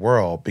rest of the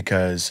world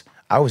because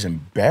I was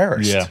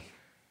embarrassed. Yeah.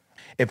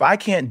 If I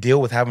can't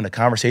deal with having a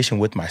conversation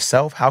with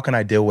myself, how can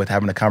I deal with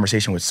having a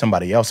conversation with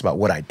somebody else about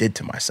what I did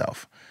to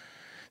myself?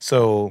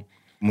 So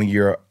when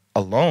you're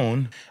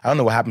alone, I don't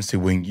know what happens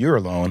to when you're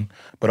alone,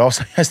 but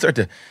also I start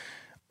to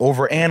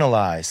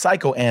overanalyze,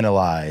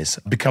 psychoanalyze,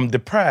 become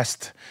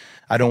depressed.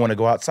 I don't want to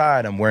go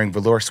outside. I'm wearing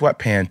velour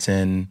sweatpants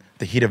in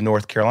the heat of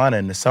North Carolina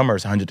in the summer.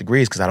 It's 100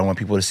 degrees because I don't want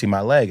people to see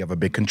my leg. I have a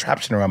big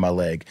contraption around my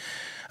leg.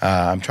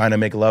 I'm trying to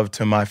make love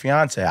to my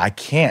fiance. I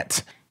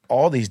can't.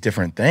 All these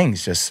different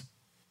things just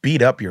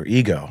beat up your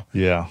ego.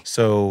 Yeah.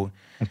 So,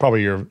 and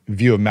probably your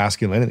view of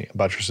masculinity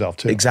about yourself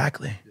too.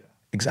 Exactly.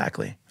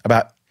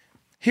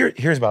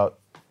 Here's about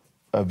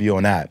a view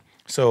on that.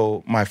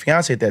 So my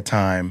fiance at that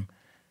time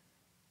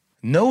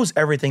knows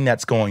everything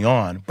that's going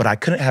on, but I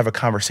couldn't have a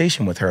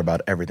conversation with her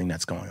about everything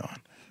that's going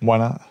on. Why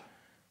not?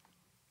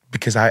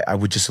 Because I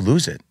would just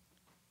lose it.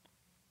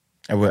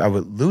 I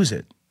would lose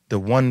it. The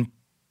one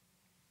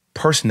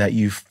person that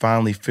you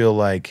finally feel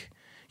like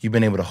you've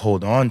been able to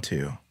hold on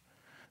to,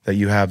 that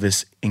you have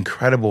this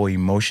incredible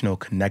emotional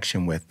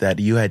connection with that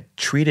you had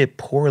treated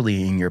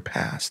poorly in your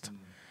past.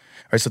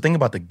 All right, so think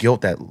about the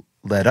guilt that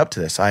led up to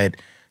this. I had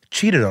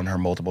cheated on her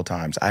multiple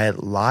times. I had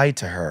lied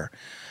to her.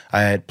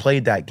 I had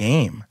played that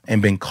game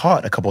and been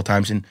caught a couple of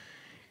times. And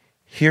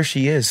here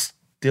she is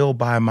still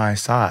by my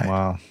side.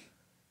 Wow.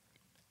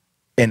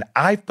 And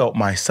I felt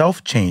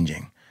myself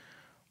changing.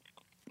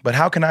 But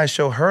how can I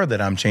show her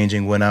that I'm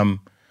changing when I'm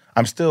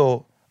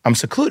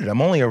secluded?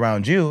 I'm only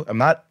around you. I'm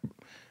not.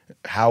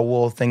 How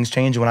will things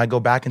change when I go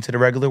back into the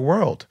regular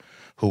world?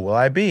 Who will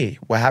I be?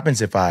 What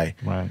happens if I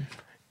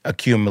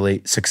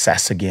accumulate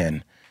success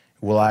again?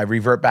 Will I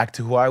revert back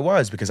to who I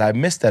was because I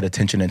missed that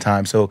attention and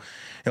time? So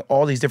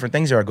all these different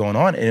things are going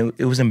on. And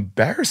it was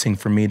embarrassing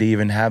for me to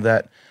even have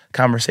that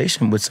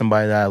conversation with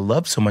somebody that I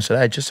loved so much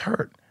that I just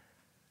hurt.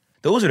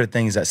 Those are the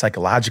things that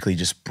psychologically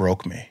just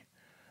broke me,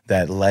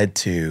 that led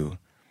to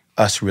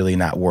us really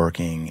not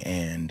working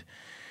and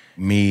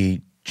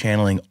me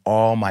channeling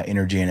all my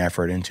energy and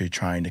effort into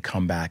trying to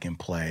come back and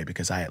play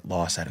because I had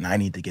lost that and I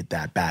need to get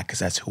that back because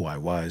that's who I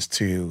was,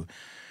 to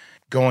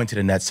going to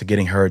the Nets, to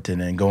getting hurt, and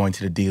then going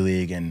to the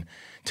D-League and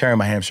tearing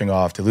my hamstring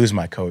off, to lose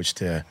my coach,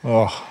 to...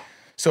 Oh.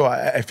 So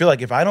I feel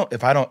like if I don't,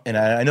 and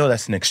I know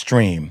that's an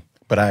extreme,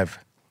 but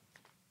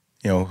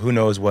who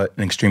knows what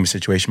an extreme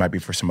situation might be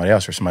for somebody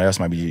else, or somebody else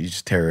might be you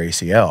just tear your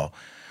ACL.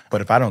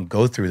 But if I don't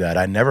go through that,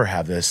 I never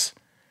have this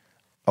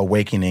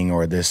awakening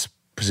or this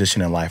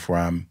position in life where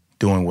I'm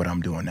doing what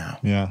I'm doing now.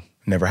 Yeah.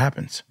 Never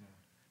happens.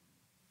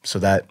 So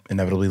that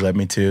inevitably led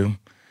me to,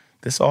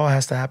 this all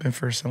has to happen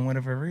for somewhat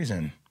of a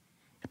reason.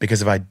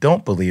 Because if I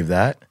don't believe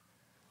that,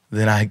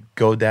 then I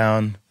go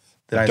down,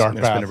 then I'm going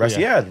to spend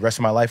the rest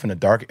of my life in a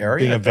dark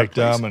area. Being a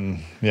victim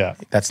and,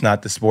 That's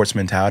not the sports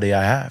mentality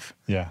I have.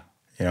 Yeah.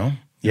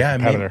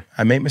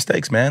 I made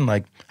mistakes, man.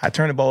 Like, I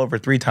turned the ball over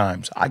 3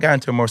 times. I got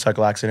into a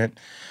motorcycle accident.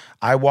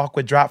 I walk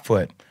with drop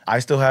foot. I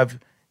still have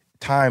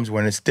times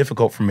when it's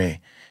difficult for me.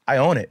 I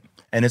own it,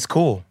 and it's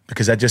cool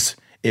because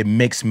it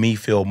makes me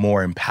feel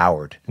more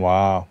empowered.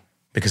 Wow.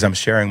 Because I'm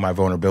sharing my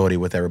vulnerability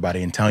with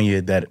everybody and telling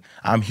you that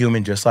I'm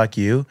human just like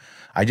you.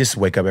 I just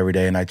wake up every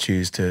day and I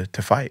choose to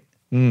fight.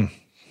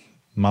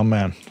 My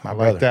man. I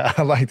like that.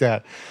 I like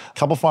that. A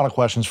couple final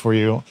questions for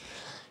you.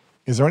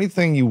 Is there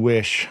anything you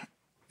wish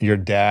your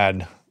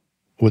dad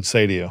would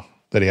say to you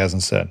that he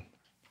hasn't said?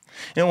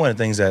 One of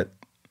the things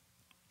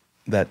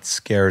that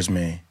scares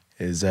me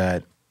is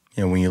that,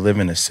 when you live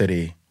in a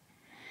city,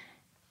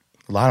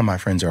 a lot of my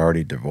friends are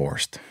already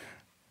divorced.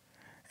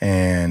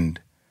 And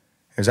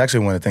it was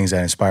actually one of the things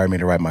that inspired me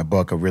to write my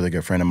book. A really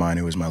good friend of mine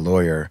who was my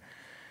lawyer,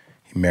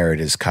 he married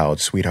his college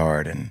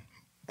sweetheart, and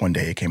one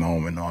day he came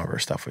home and all of her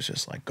stuff was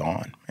just like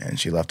gone. And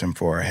she left him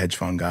for a hedge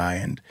fund guy.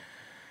 And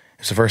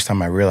it's the first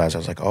time I realized, I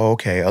was like, oh,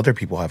 okay, other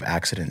people have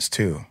accidents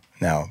too.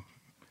 Now,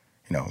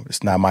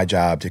 it's not my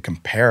job to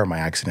compare my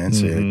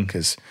accidents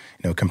because,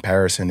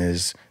 comparison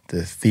is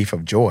the thief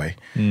of joy,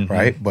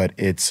 right? But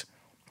it's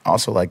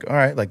also like, all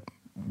right, like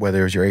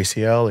whether it's your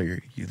ACL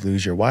or you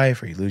lose your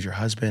wife or you lose your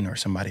husband or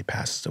somebody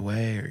passes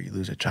away or you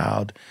lose a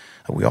child,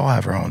 we all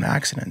have our own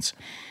accidents.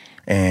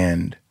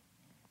 And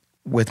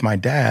with my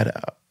dad,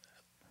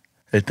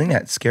 the thing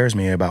that scares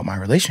me about my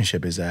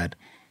relationship is that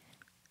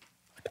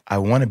I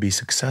want to be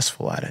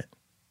successful at it.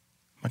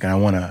 Like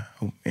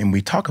and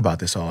we talk about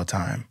this all the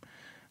time.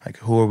 Like,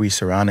 who are we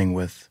surrounding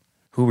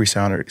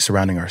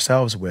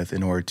ourselves with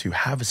in order to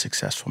have a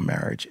successful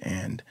marriage?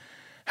 And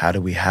how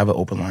do we have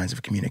open lines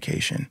of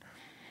communication?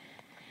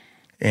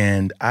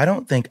 And I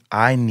don't think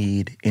I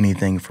need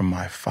anything from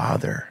my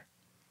father.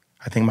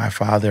 I think my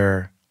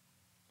father,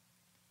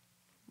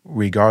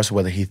 regardless of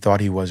whether he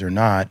thought he was or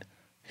not,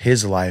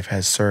 his life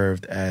has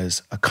served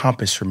as a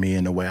compass for me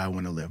in the way I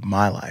want to live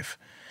my life.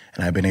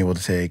 And I've been able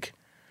to take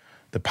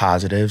the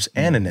positives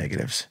and the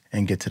negatives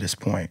and get to this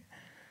point.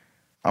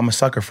 I'm a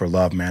sucker for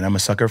love, man. I'm a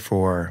sucker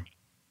for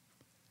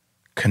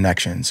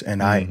connections.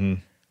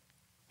 And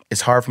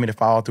it's hard for me to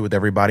follow through with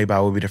everybody, but I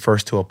will be the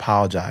first to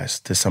apologize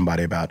to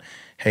somebody about,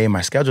 hey,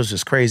 my schedule's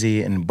just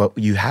crazy, but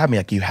you have me,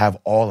 like you have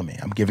all of me.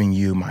 I'm giving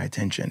you my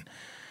attention.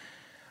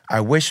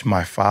 I wish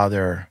my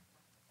father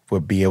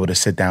would be able to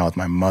sit down with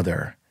my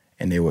mother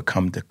and they would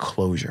come to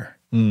closure.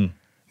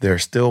 They're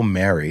still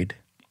married.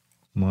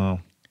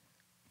 Wow.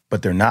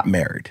 But they're not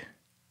married.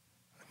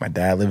 My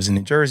dad lives in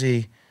New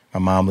Jersey. My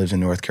mom lives in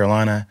North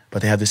Carolina,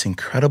 but they have this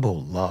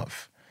incredible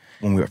love.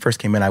 When we first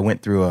came in, I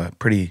went through a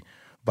pretty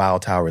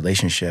volatile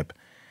relationship.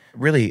 It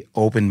really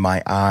opened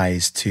my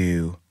eyes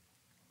to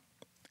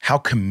how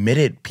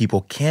committed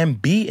people can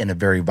be in a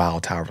very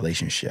volatile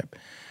relationship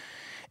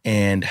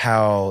and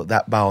how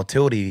that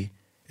volatility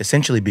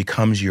essentially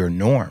becomes your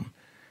norm.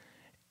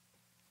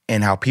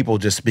 And how people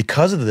just,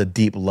 because of the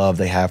deep love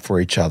they have for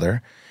each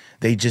other,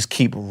 they just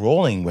keep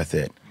rolling with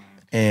it.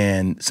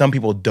 And some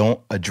people don't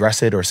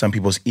address it, or some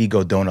people's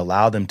ego don't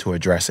allow them to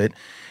address it.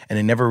 And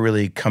they never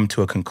really come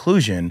to a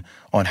conclusion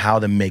on how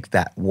to make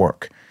that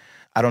work.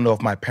 I don't know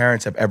if my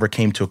parents have ever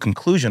came to a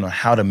conclusion on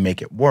how to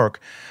make it work,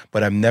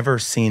 but I've never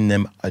seen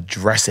them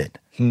address it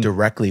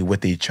directly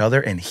with each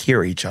other and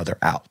hear each other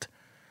out.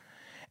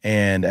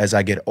 And as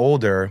I get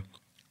older,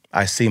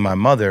 I see my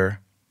mother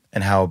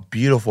and how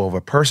beautiful of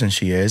a person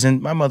she is.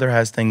 And my mother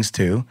has things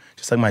too,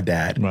 just like my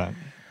dad. Right.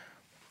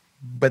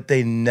 But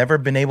they never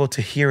been able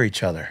to hear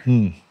each other.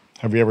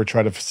 Have you ever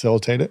tried to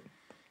facilitate it?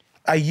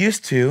 I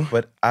used to,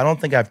 but I don't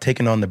think I've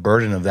taken on the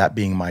burden of that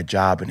being my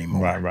job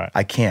anymore. Right.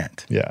 I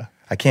can't. Yeah.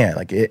 I can't.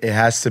 Like it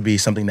has to be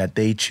something that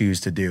they choose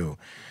to do.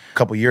 A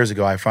couple years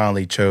ago, I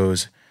finally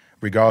chose,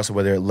 regardless of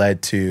whether it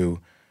led to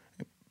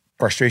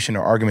frustration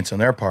or arguments on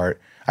their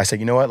part, I said,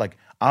 you know what? Like,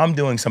 I'm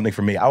doing something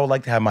for me. I would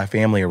like to have my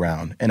family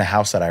around in a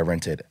house that I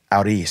rented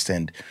out east.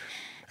 And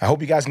I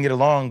hope you guys can get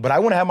along, but I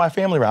want to have my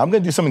family around. I'm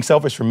going to do something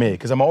selfish for me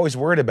because I'm always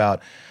worried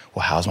about,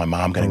 well, how's my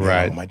mom going to get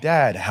along with my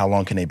dad? How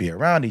long can they be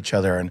around each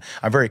other? And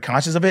I'm very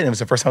conscious of it. And it was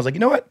the first time I was like, you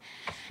know what?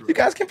 You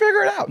guys can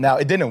figure it out. Now,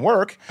 it didn't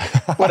work,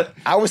 but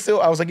I was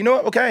like, you know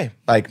what? Okay.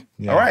 Like,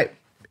 all right,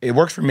 it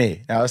works for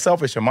me. Now, it's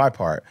selfish on my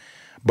part,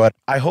 but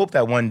I hope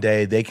that one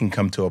day they can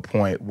come to a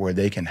point where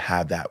they can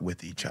have that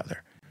with each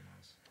other.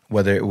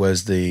 Whether it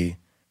was the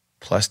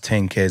plus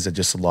 10 kids that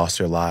just lost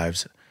their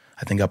lives,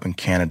 I think up in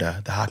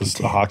Canada, the hockey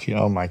team. The hockey,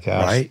 oh my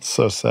gosh. Right? It's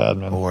so sad,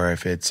 man. Or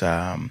if it's,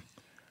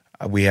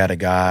 we had a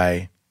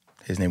guy,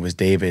 his name was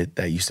David,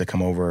 that used to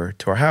come over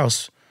to our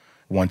house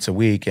once a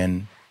week,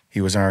 and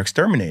he was our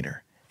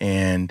exterminator.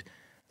 And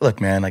look,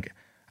 man, like,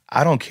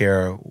 I don't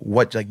care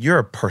what, like, you're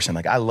a person.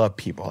 Like, I love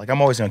people. Like,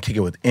 I'm always going to kick it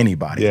with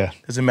anybody. Yeah.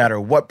 Doesn't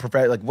matter what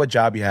what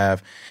job you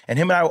have. And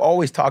him and I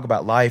always talk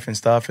about life and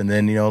stuff. And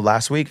then,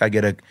 last week I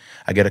get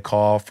a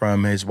call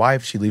from his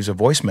wife. She leaves a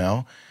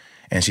voicemail,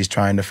 and she's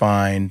trying to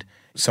find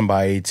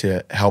somebody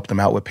to help them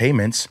out with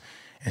payments.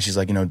 And she's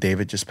like,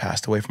 David just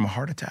passed away from a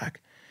heart attack.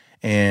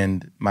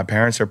 And my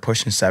parents are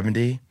pushing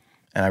 70.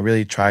 And I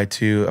really try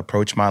to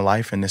approach my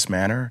life in this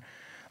manner.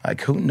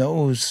 Like, who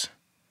knows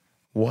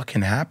what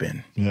can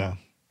happen? Yeah.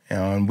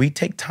 And we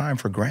take time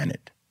for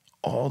granted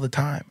all the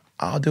time.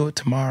 I'll do it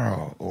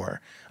tomorrow,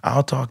 or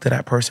I'll talk to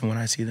that person when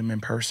I see them in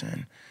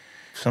person.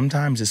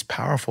 Sometimes it's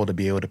powerful to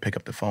be able to pick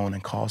up the phone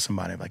and call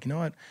somebody like, you know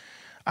what?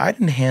 I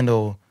didn't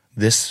handle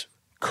this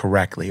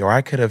correctly, or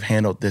I could have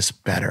handled this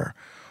better.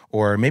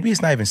 Or maybe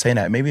it's not even saying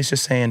that. Maybe it's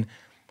just saying,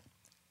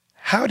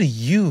 how do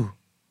you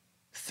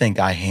think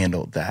I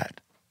handled that?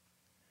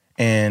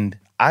 And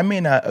I may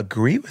not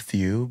agree with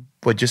you,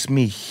 but just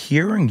me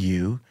hearing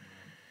you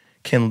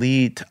can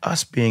lead to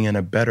us being in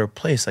a better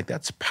place. Like,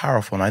 that's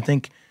powerful.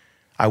 And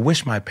I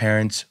wish my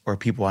parents or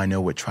people I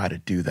know would try to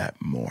do that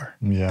more.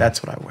 Yeah.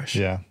 That's what I wish.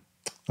 Yeah.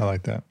 I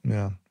like that.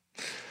 Yeah.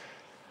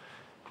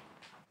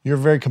 You're a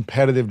very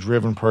competitive,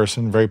 driven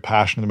person, very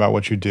passionate about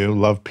what you do,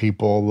 love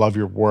people, love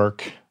your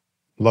work,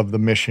 love the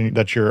mission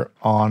that you're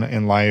on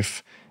in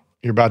life.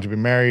 You're about to be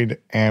married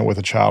and with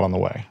a child on the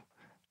way.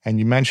 And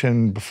you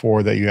mentioned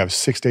before that you have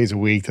 6 days a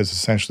week that's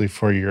essentially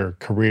for your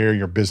career,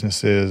 your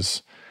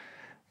businesses,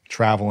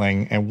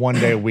 traveling, and 1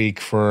 day a week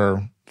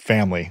for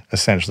family,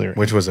 essentially.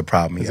 Which was a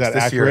problem. Is that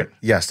accurate?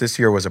 This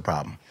year was a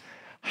problem.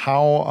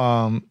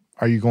 How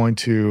are you going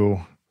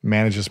to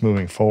manage this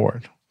moving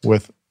forward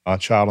with a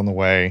child on the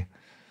way,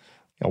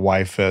 a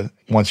wife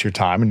wants your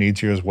time and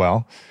needs you as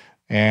well,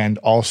 and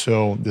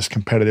also this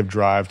competitive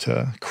drive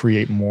to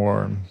create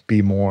more and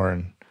be more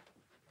and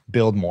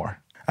build more?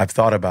 I've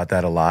thought about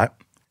that a lot,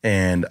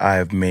 and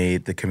I've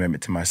made the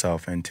commitment to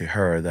myself and to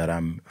her that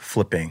I'm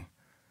flipping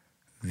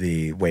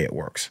the way it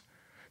works.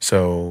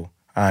 So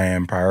I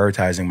am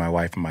prioritizing my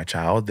wife and my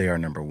child. They are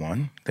number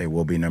one. They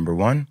will be number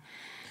one.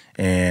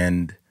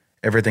 And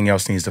everything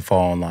else needs to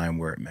fall in line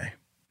where it may.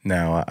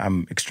 Now,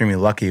 I'm extremely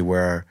lucky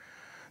where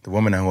the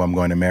woman who I'm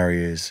going to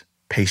marry is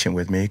patient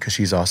with me because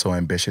she's also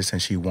ambitious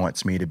and she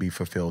wants me to be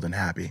fulfilled and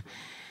happy.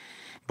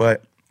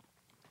 But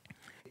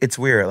it's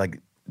weird. Like,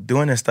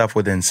 doing this stuff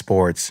within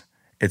sports,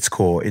 it's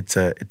cool. It's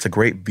a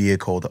great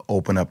vehicle to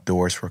open up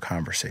doors for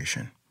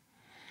conversation.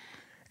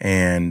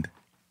 And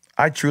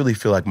I truly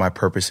feel like my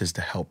purpose is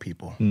to help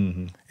people.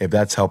 Mm-hmm. If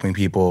that's helping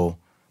people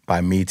by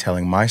me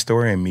telling my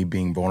story and me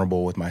being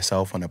vulnerable with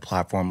myself on a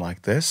platform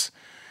like this,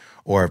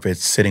 or if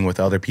it's sitting with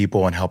other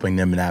people and helping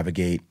them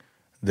navigate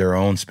their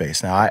own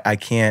space. Now,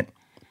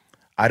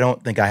 I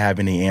don't think I have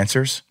any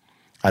answers.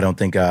 I don't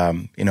think,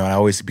 I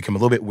always become a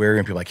little bit wary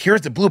and people are like,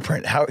 here's the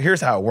blueprint.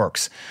 Here's how it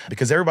works.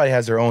 Because everybody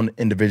has their own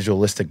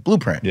individualistic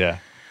blueprint. Yeah.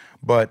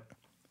 But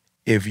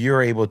if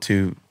you're able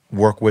to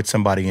work with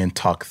somebody and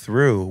talk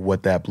through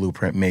what that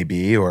blueprint may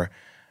be, or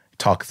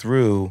talk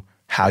through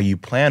how you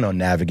plan on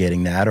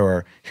navigating that,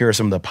 or here are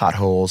some of the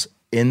potholes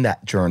in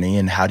that journey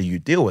and how do you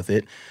deal with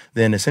it,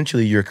 then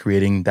essentially you're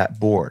creating that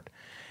board.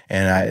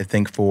 And I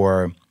think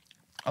for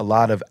a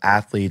lot of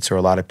athletes or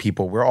a lot of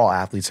people, we're all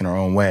athletes in our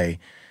own way.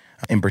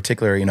 In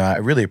particular, I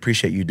really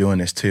appreciate you doing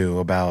this too,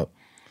 about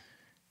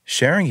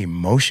sharing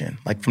emotion.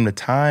 Like, from the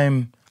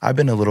time I've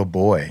been a little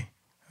boy,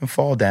 I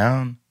fall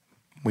down,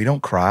 we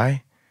don't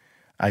cry.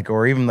 Like,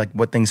 or even like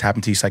what things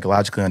happen to you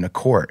psychologically on the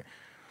court.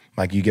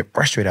 Like, you get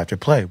frustrated after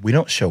play. We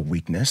don't show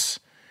weakness.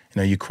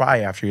 You cry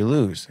after you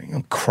lose. You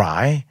don't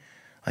cry.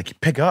 Like, you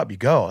pick up, you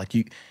go.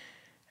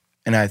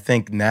 And I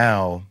think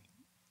now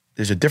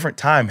there's a different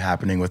time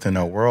happening within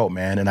our world,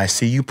 man. And I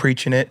see you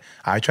preaching it.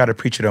 I try to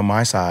preach it on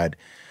my side,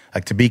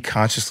 like to be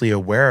consciously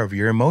aware of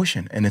your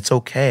emotion. And it's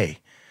okay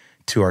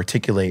to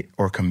articulate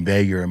or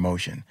convey your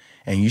emotion.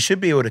 And you should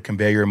be able to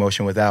convey your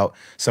emotion without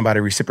somebody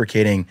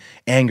reciprocating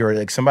anger.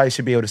 Like somebody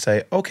should be able to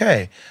say,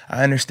 okay,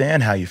 I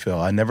understand how you feel.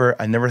 I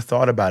never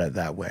thought about it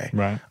that way.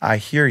 Right. I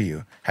hear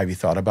you. Have you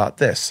thought about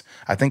this?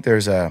 I think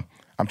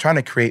I'm trying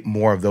to create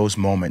more of those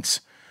moments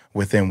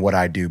within what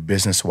I do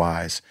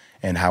business-wise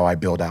and how I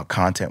build out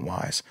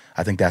content-wise.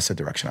 I think that's the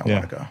direction I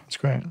want to go. It's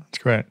great. It's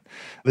great.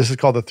 This is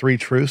called the 3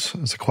 truths.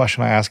 It's a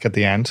question I ask at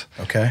the end.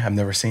 Okay. I've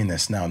never seen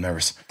this. Now I'm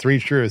nervous. 3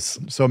 truths.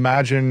 So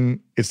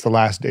imagine it's the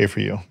last day for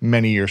you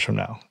many years from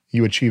now.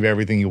 You achieve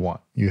everything you want.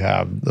 You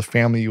have the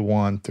family you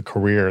want, the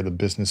career, the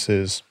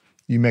businesses.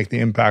 You make the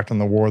impact on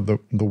the world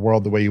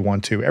the way you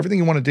want to. Everything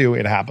you want to do,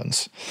 it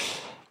happens.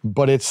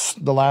 But it's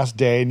the last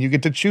day and you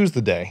get to choose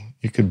the day.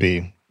 You could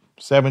be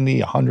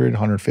 70, 100,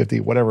 150,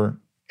 whatever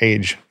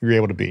age you're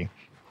able to be.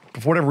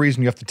 But for whatever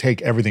reason, you have to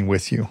take everything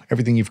with you,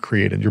 everything you've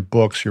created, your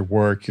books, your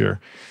work, the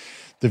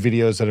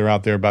videos that are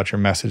out there about your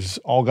message,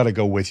 all got to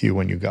go with you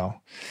when you go.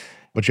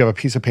 But you have a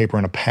piece of paper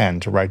and a pen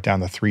to write down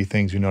the 3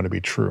 things you know to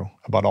be true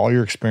about all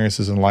your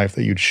experiences in life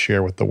that you'd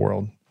share with the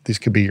world. These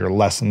could be your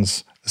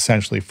lessons,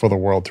 essentially, for the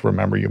world to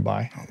remember you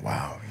by. Oh,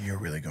 wow, you're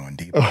really going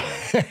deep.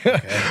 Okay.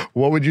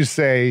 What would you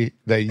say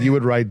that you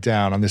would write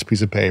down on this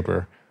piece of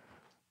paper?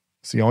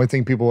 It's the only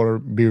thing people will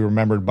be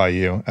remembered by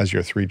you as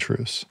your 3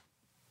 truths.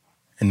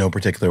 In no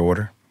particular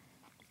order?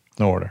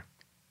 No order.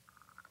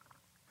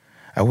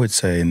 I would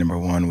say number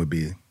 1 would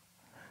be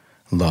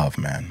love,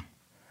 man.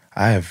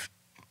 I have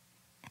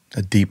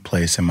a deep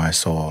place in my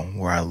soul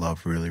where I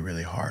love really,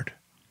 really hard.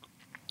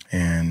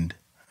 And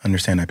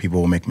understand that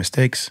people will make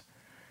mistakes,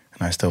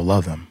 and I still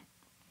love them.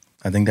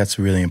 I think that's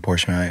really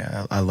important.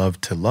 I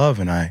love to love,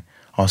 and I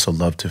also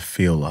love to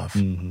feel love.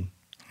 Mm-hmm.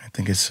 I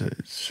think it's a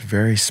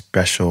very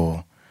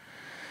special,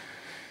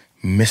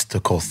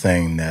 mystical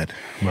thing that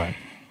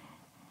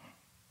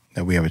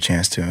we have a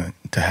chance to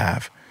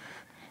have.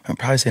 I'd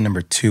probably say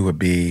number 2 would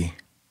be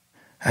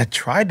I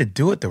tried to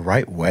do it the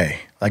right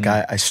way. Like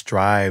I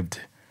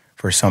strived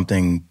for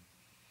something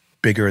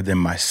bigger than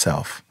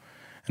myself.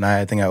 And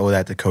I think I owe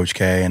that to Coach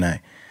K. And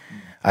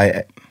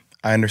I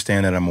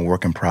understand that I'm a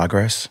work in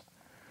progress,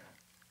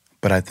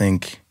 but I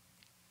think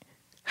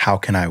how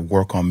can I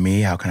work on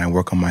me? How can I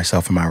work on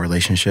myself in my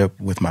relationship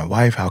with my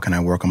wife? How can I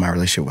work on my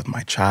relationship with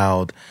my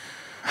child?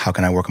 How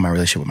can I work on my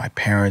relationship with my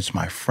parents,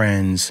 my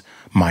friends,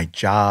 my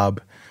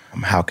job?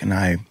 How can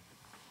I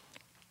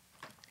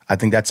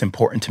think that's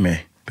important to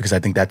me because I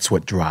think that's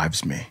what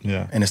drives me.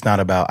 Yeah. And it's not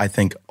about, I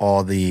think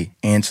all the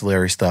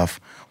ancillary stuff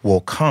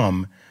will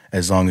come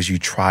as long as you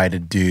try to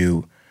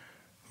do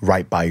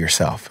right by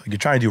yourself. You're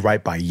trying to do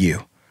right by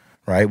you,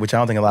 right? Which I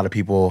don't think a lot of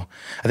people,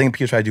 I think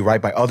people try to do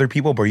right by other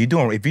people, but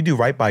if you do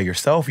right by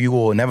yourself, you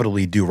will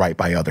inevitably do right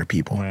by other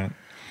people. Right.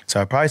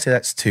 So I'd probably say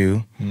that's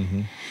 2.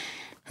 Mm-hmm.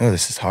 Oh,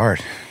 this is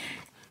hard.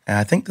 And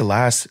I think the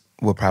last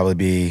will probably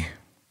be,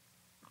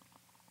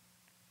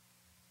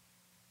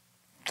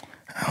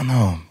 I don't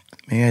know,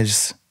 maybe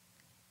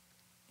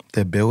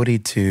the ability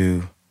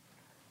to,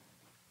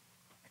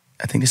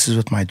 I think this is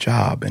with my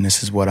job, and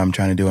this is what I'm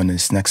trying to do in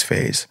this next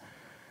phase,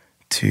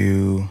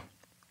 to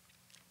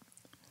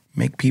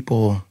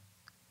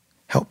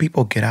help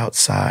people get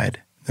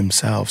outside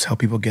themselves, help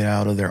people get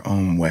out of their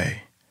own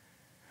way.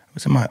 I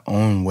was in my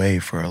own way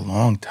for a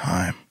long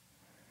time.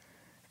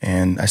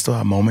 And I still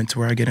have moments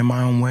where I get in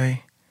my own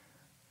way.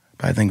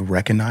 But I think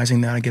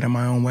recognizing that I get in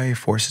my own way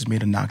forces me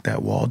to knock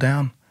that wall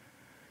down.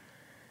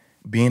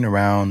 Being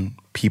around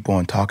people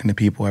and talking to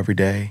people every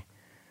day,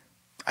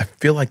 I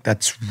feel like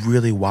that's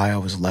really why I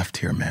was left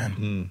here,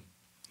 man.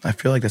 I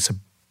feel like that's a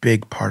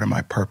big part of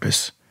my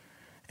purpose.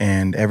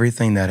 And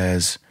everything that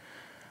has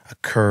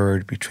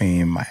occurred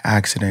between my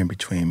accident,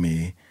 between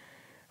me,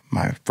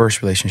 my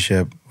first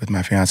relationship with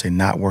my fiance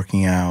not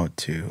working out,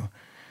 to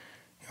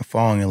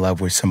falling in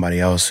love with somebody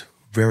else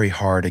very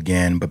hard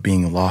again, but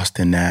being lost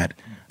in that,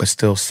 but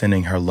still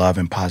sending her love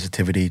and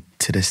positivity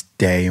to this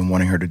day and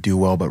wanting her to do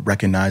well, but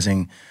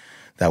recognizing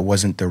that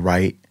wasn't the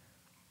right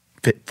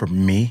fit for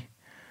me,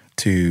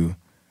 to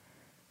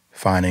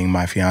finding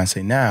my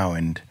fiance now.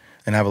 And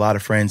I have a lot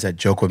of friends that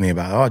joke with me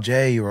about, oh,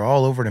 Jay, you were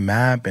all over the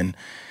map and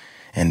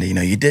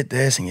you did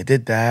this and you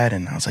did that.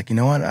 And I was like, you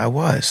know what? I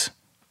was.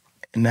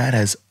 And that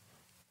has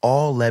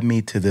all led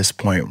me to this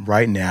point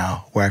right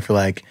now where I feel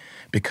like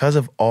because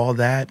of all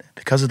that,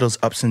 because of those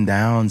ups and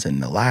downs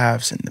and the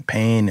laughs and the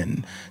pain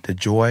and the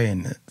joy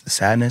and the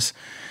sadness,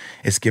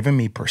 it's given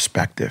me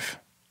perspective.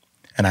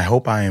 And I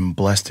hope I am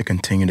blessed to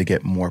continue to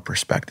get more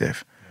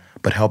perspective.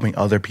 But helping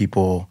other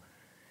people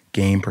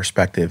gain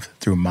perspective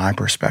through my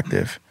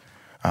perspective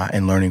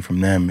and learning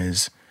from them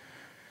is,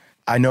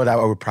 I know that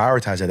I would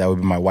prioritize that. That would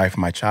be my wife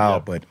and my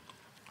child. Yeah. But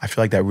I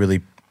feel like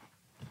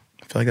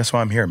that's why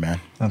I'm here, man.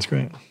 That's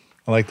great.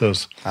 I like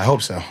those. I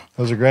hope so.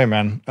 Those are great,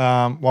 man.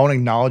 I want to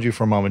acknowledge you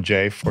for a moment,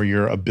 Jay, for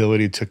your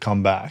ability to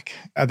come back.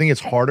 I think it's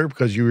harder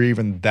because you were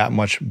even that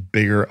much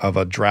bigger of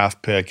a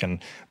draft pick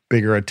and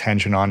bigger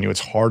attention on you.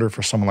 It's harder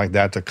for someone like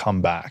that to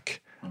come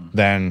back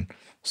than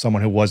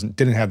someone who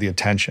didn't have the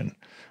attention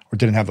or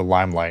didn't have the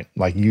limelight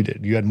like you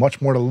did. You had much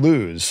more to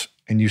lose,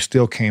 and you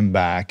still came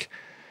back,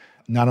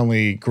 not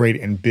only great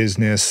in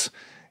business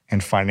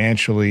and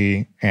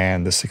financially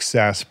and the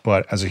success,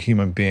 but as a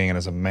human being and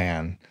as a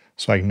man.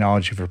 So I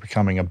acknowledge you for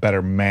becoming a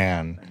better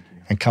man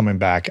and coming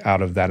back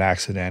out of that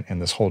accident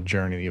and this whole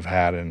journey that you've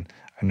had. And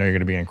I know you're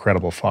going to be an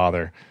incredible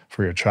father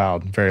for your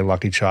child, very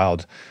lucky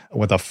child,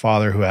 with a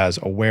father who has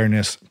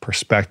awareness,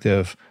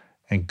 perspective,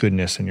 and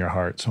goodness in your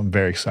heart. So I'm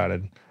very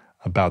excited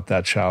about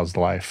that child's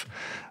life.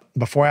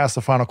 Before I ask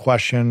the final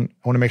question,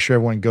 I want to make sure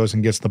everyone goes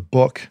and gets the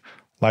book,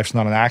 Life's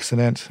Not an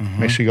Accident.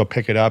 Make sure you go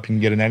pick it up. You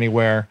can get it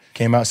anywhere.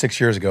 Came out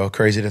 6 years ago.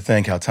 Crazy to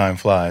think how time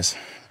flies.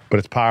 But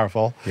it's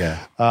powerful.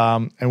 Yeah.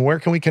 And where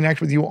can we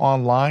connect with you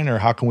online, or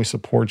how can we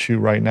support you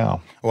right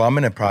now? Well, I'm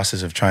in the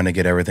process of trying to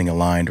get everything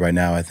aligned right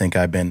now. I think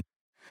I've been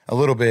a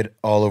little bit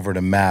all over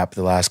the map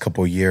the last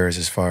couple of years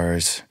as far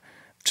as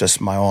just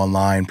my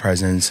online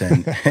presence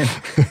and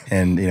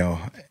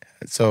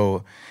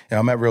so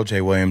I'm at Real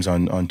J Williams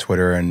on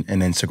Twitter and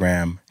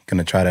Instagram. Going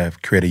to try to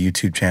create a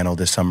YouTube channel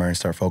this summer and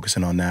start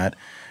focusing on that,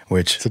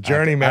 which it's a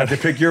journey, man. I have to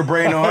pick your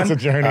brain on. It's a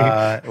journey.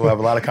 We'll have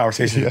a lot of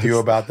conversations with you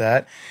about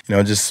that.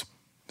 Just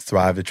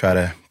thrive to try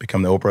to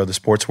become the Oprah of the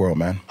sports world,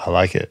 man. I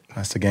like it.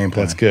 That's the game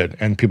plan. That's good.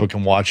 And people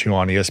can watch you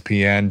on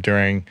ESPN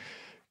during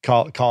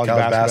college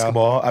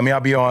basketball. I mean, I'll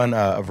be on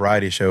a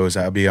variety of shows.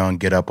 I'll be on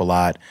Get Up a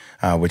lot,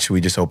 which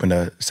we just opened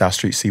a South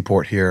Street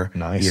Seaport here.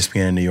 Nice.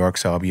 ESPN in New York,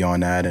 so I'll be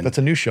on that. And that's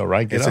a new show,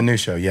 right? It's a new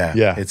show, yeah.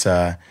 Yeah. It's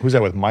who's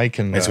that with Mike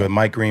and it's with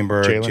Mike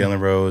Greenberg, Jalen? Jalen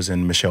Rose,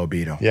 and Michelle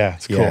Beadle. Yeah,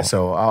 it's cool. Yeah,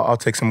 so I'll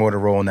take some more to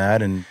roll on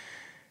that. And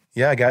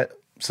yeah, I got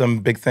some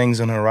big things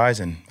on the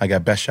horizon. I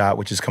got Best Shot,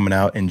 which is coming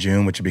out in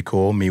June, which would be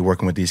cool. Me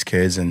working with these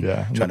kids and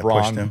trying to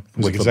push them.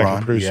 With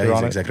LeBron.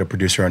 He's executive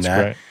producer on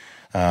that.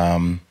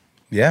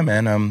 Yeah,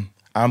 man.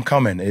 I'm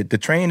coming. The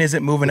train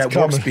isn't moving at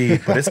warp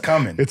speed, but it's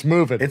coming. It's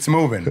moving. It's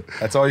moving.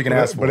 That's all you can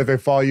ask for. But if they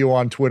follow you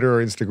on Twitter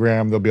or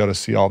Instagram, they'll be able to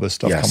see all this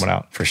stuff coming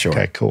out. For sure.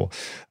 Okay, cool.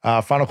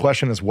 Final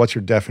question is, what's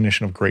your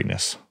definition of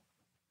greatness?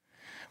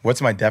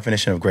 What's my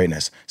definition of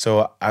greatness?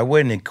 So I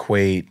wouldn't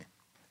equate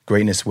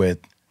greatness with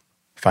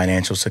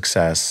financial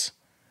success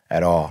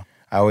at all.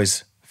 I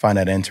always find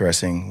that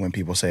interesting when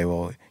people say,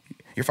 well,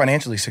 you're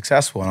financially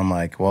successful. And I'm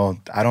like, well,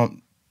 I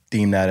don't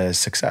deem that as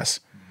success.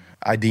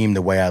 I deem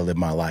the way I live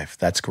my life.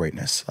 That's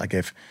greatness. Like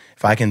if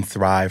I can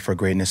thrive for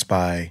greatness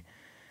by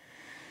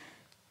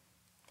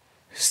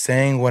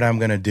saying what I'm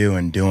going to do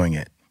and doing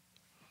it,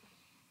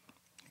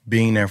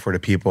 being there for the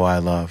people I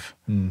love,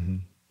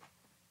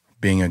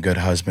 being a good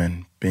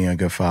husband, being a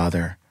good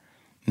father.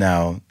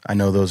 Now, I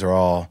know those are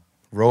all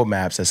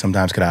roadmaps that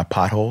sometimes could have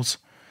potholes,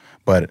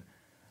 but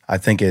I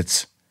don't think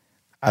it's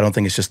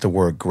just the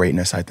word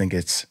greatness. I think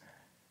it's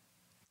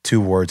two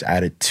words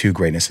added to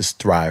greatness is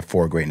thrive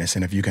for greatness.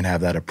 And if you can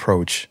have that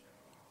approach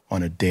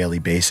on a daily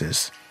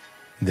basis,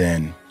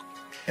 then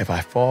if I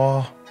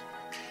fall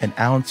an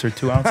ounce or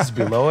 2 ounces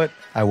below it,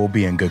 I will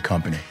be in good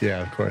company.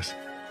 Yeah, of course.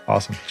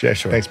 Awesome. Jay,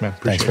 Sure. Thanks, man.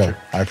 Thanks, brother.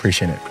 I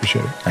appreciate it.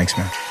 Appreciate it. Thanks,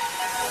 man.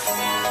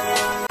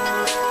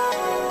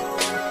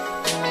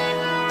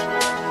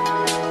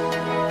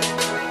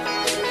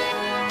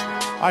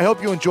 I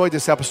hope you enjoyed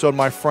this episode,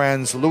 my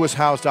friends.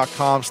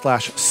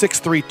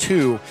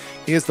 LewisHowes.com/632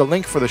 is the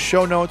link for the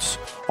show notes,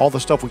 all the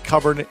stuff we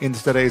covered in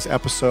today's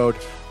episode.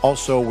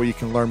 Also, where you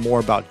can learn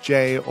more about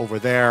Jay over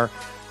there.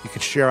 You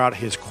can share out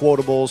his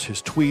quotables,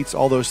 his tweets,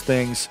 all those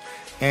things,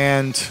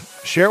 and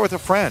share it with a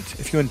friend.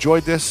 If you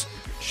enjoyed this,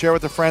 share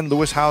with a friend,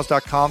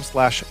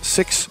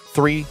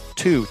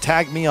 LewisHowes.com/632.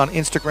 Tag me on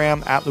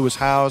Instagram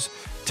 @LewisHowes.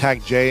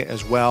 Tag Jay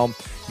as well.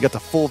 You got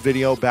the full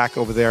video back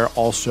over there.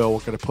 Also, we're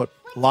going to put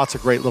lots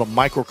of great little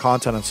micro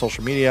content on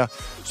social media.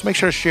 So make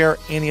sure to share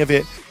any of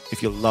it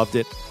if you loved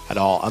it at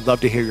all. I'd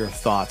love to hear your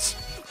thoughts.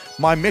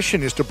 My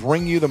mission is to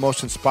bring you the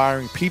most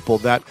inspiring people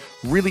that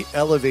really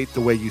elevate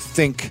the way you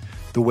think,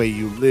 the way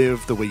you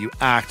live, the way you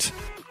act,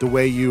 the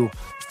way you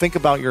think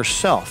about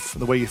yourself,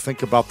 the way you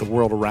think about the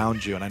world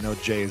around you. And I know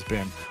Jay has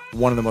been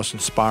one of the most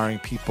inspiring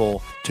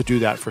people to do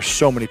that for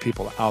so many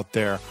people out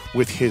there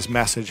with his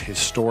message, his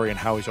story, and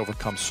how he's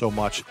overcome so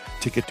much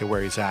to get to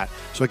where he's at.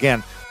 So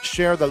again,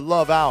 share the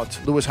love out,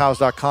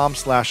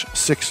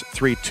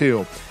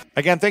 LewisHowes.com/632.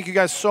 Again, thank you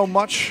guys so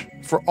much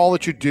for all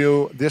that you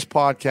do. This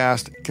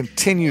podcast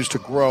continues to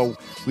grow.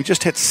 We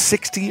just hit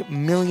 60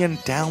 million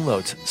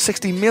downloads.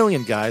 60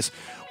 million, guys.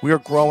 We are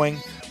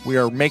growing. We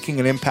are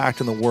making an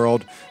impact in the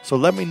world. So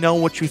let me know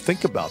what you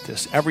think about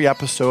this. Every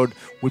episode,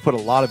 we put a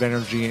lot of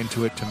energy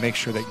into it to make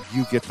sure that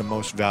you get the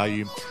most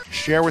value.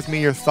 Share with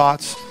me your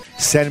thoughts.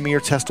 Send me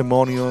your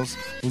testimonials.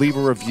 Leave a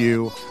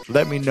review.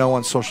 Let me know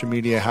on social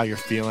media how you're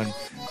feeling,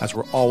 as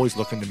we're always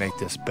looking to make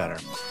this better.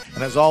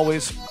 And as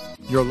always,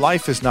 your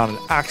life is not an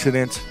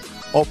accident.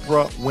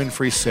 Oprah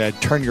Winfrey said,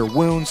 turn your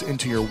wounds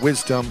into your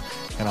wisdom.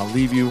 And I'll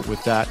leave you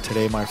with that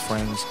today, my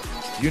friends.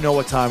 You know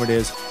what time it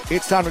is.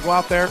 It's time to go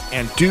out there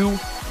and do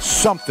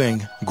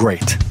something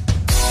great.